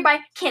 Are hereby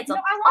canceled.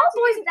 No, I all want to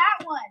boys. read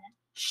that one.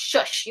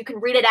 Shush, you can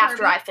read it after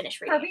Kirby, I finish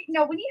reading. Kirby,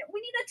 no, we need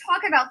to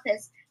talk about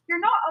this. You're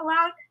not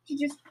allowed to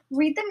just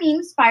read the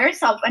memes by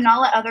yourself and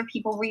not let other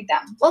people read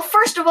them. Well,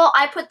 first of all,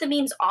 I put the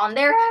memes on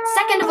there.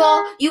 Second of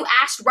all, you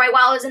asked right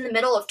while I was in the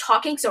middle of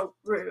talking, so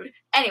rude.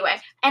 Anyway,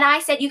 and I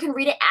said you can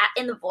read it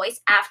in the voice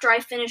after I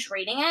finish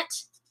reading it.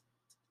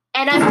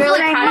 And I'm really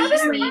When I proud of knew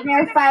this they were meme.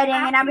 there fighting,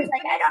 and I was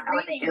like, I don't know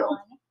what to Reading do. one.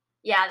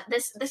 Yeah,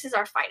 this is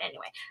our fight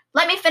anyway.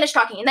 Let me finish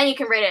talking, and then you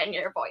can read it in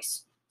your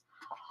voice.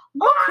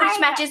 All Quidditch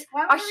matches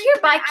Why are would we read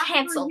hereby that after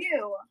canceled.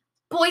 you?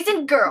 Boys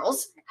and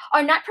girls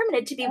are not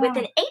permitted to be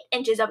within 8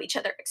 inches of each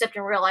other, except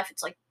in real life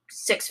it's like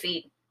 6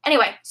 feet.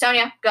 Anyway,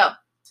 Sonia, go.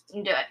 You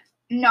can do it.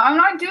 No, I'm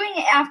not doing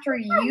it after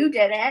you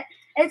did it.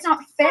 It's not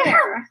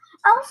fair.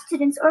 All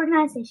students,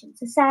 organizations,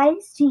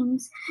 societies,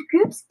 teams,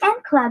 groups,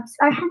 and clubs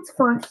are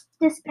henceforth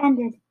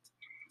disbanded.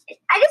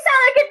 I just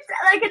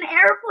sound like an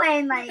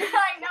airplane. Like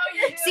I know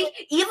you do. See,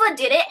 Eva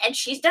did it, and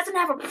she doesn't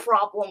have a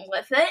problem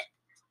with it.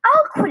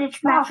 all Quidditch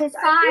matches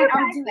fine, are hereby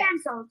I'll do it.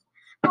 cancelled.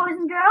 Boys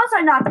and girls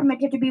are not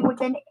permitted to be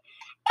within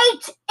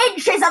 8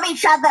 inches of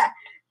each other.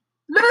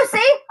 Lucy,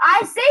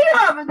 I see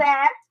you over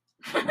there.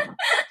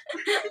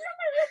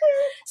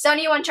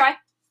 Sonia, you want to try?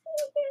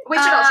 We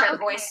should all share the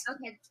Okay, voice.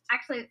 Okay,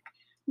 actually,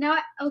 no.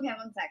 Okay,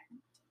 one sec. ...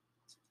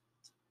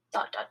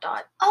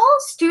 All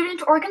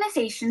student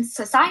organizations,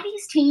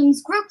 societies,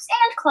 teams, groups,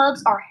 and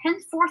clubs are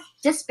henceforth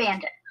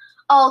disbanded.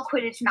 All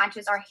Quidditch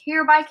matches are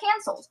hereby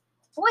canceled.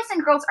 Boys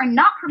and girls are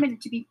not permitted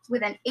to be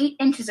within 8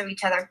 inches of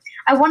each other.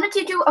 I wanted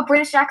to do a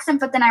British accent,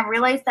 but then I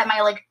realized that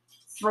my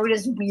throat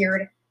is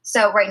weird.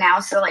 So right now,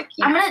 you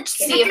I'm know, gonna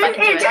see if I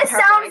can do It it. just in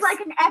her sounds voice. like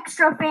an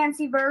extra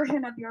fancy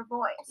version of your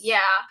voice. Yeah,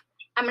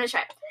 I'm gonna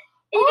try.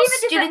 It All even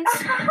just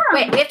students.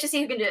 Wait, we have to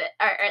see who can do it.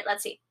 All right,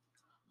 let's see.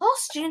 All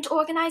student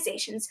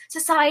organizations,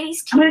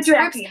 societies, I'm gonna teams, do it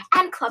groups, after you.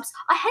 and clubs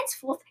are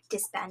henceforth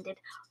disbanded.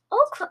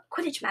 All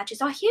Quidditch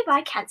matches are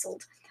hereby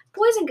cancelled.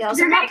 Boys and girls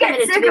You're are gonna not get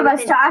permitted to sick be of us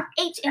within talking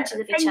 8 inches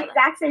of the each other.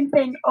 exact same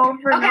thing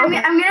over and Okay, over.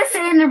 I'm gonna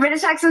say it in a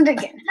British accent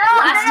again. No,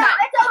 Last time.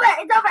 it's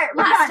over. It's over.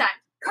 We're Last done. time.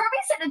 Kirby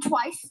said it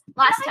twice.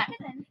 Last No, I time.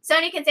 didn't.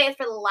 Sonia can say it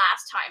for the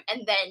last time,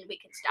 and then we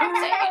can stop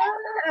saying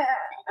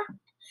it.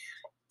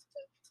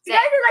 You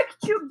guys are like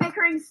two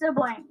bickering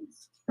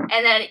siblings.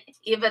 And then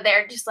Eva,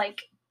 they're just like,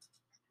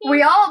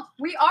 We are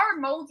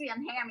Moldy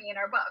and Hammy in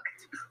our book.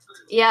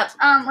 yep.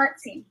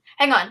 Let's see.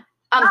 Hang on.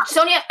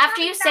 Sonia,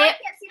 after you say it,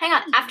 hang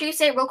on. After After you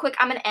say it real quick,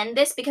 I'm gonna end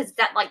this because it's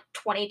at like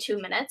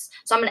 22 minutes.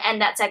 So I'm gonna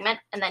end that segment,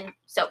 and then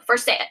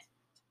first say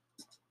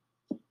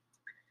it.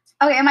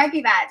 Okay, it might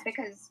be bad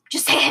because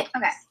Just say it.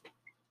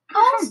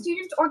 all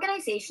student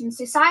organizations,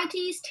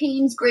 societies,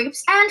 teams,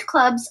 groups, and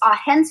clubs are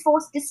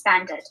henceforth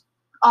disbanded.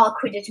 All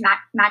Quidditch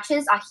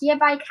matches are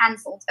hereby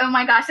cancelled. Oh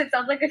my gosh, it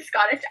sounds like a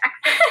Scottish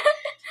accent.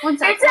 One It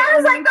second. sounds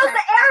let me like those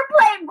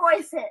try. airplane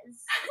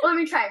voices. Let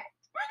me try.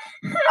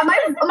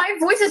 My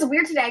voice is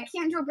weird today. I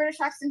can't do a British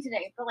accent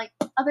today, but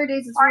other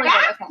days it's really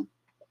good. Okay.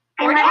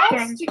 I All, like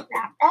getting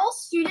all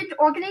student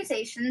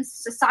organizations,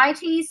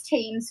 societies,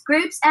 teams,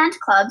 groups, and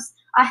clubs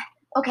are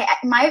Okay,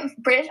 my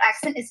British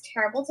accent is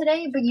terrible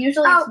today, but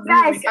usually Oh, it's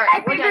really guys, good. Alright, I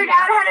we're done figured here.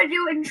 out how to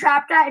do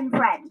Entrapta in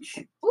French.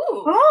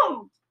 Ooh.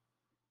 Oh,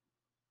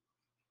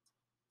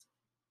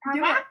 Okay.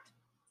 do it.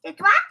 C'est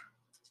toi?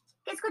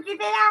 Qu'est-ce que tu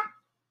fais là?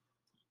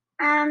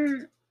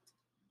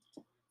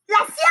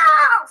 La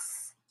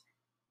science!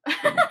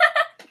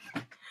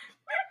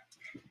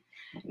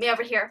 Me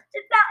over here.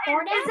 It's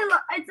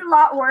not. It's a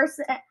lot worse.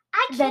 I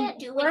Then can't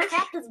do English,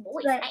 Entrapta's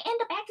voice. but- I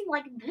end up acting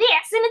like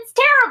this, and it's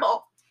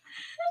terrible.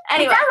 It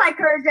Anyway, sounds like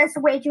her just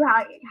way too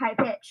high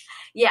pitched.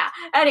 yeah.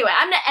 Anyway,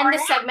 I'm gonna end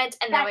this Alright, segment,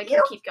 and then that we can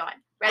you? keep going.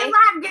 Ready? I'm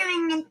not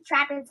doing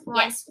Entrapta's voice.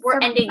 Yes, we're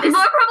So- ending People this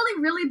are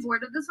probably really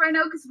bored of this right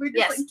now because we're just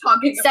Yes. like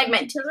talking about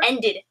segment. each other.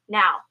 Ended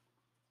now.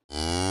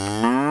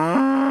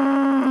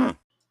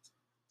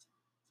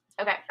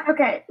 Okay.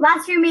 Okay,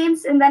 last few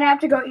memes, and then I have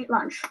to go eat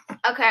lunch.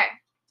 Okay.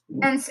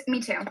 And me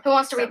too. Who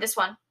wants to read this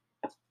one?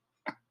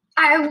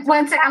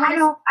 One second.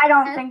 I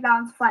don't think that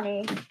one's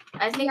funny.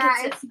 I think Yeah,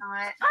 it's. it's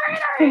not. You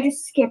can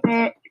just skip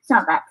it. It's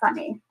not that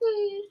funny.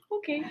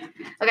 Okay.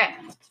 Okay.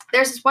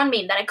 There's this one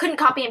meme that I couldn't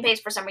copy and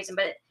paste for some reason,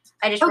 but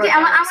I just Okay, wrote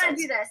down I what want it to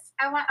do says. this.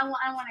 I want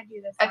to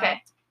do this.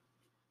 Okay.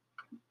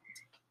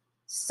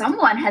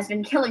 Someone has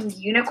been killing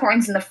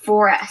unicorns in the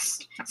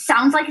forest.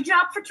 Sounds like a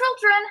job for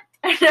children.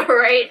 I know,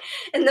 right?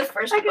 In the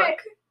first Okay.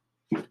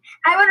 book.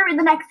 I want to read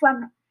the next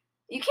one.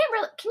 You can't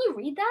really. Can you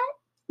read that?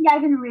 Yeah, I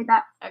can read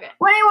that. Okay.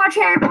 When I watch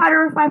Harry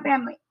Potter with my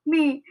family,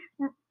 me,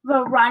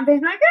 the Ron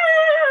face like,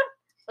 ah!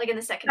 Like in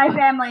the second My book.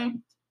 family.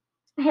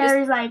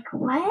 Harry's like,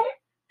 what?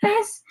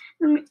 This?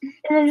 And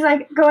then he's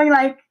like going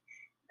like,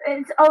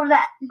 it's over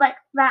that, like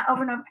that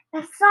over and over.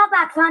 It's not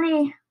that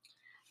funny.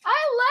 I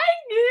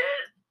like it.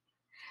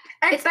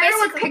 It's It's better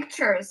with basically-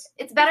 pictures.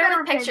 It's better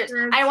better with with pictures.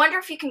 pictures. I wonder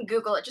if you can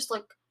Google it. Just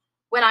look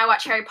when I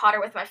watch Harry Potter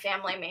with my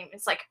family meme.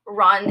 It's like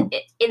Ron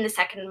in the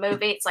second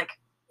movie. It's like,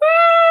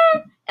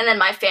 and then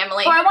my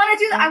family. Oh, I want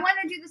to do. I want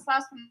to do this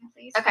last one,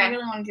 please. Okay. I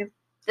really want to do.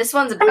 This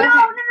one's a No, bit.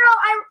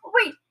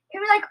 wait.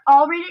 Can we like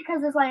all read it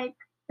because there's like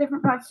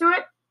different parts to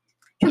it?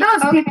 To Yeah,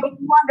 those okay. people who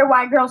wonder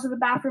why girls in the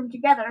bathroom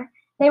together,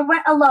 they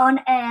went alone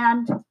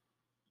and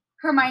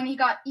Hermione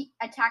got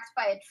attacked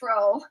by a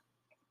troll.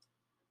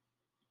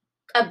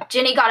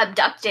 Ginny got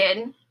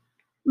abducted.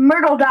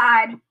 Myrtle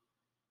died.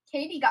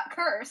 Katie got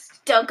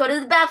cursed. Don't go to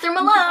the bathroom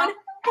alone.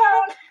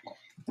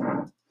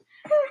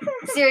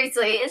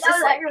 Seriously, it's That just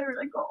was like actually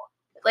really cool.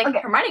 like okay.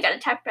 Hermione got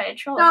attacked by a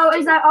troll. So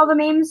is that all the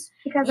memes?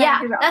 Because I yeah,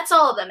 have to go. that's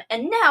all of them.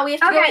 And now we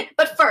have to go. Okay. In.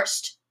 But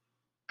first,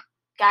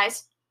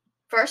 guys,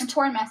 first,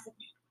 Important message.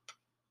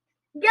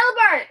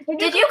 Gilbert,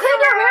 did you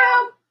clean your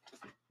room?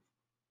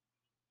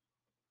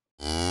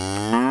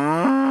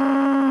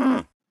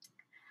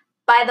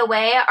 By the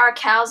way, our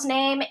cow's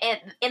name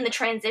in the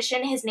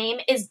transition, his name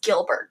is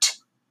Gilbert.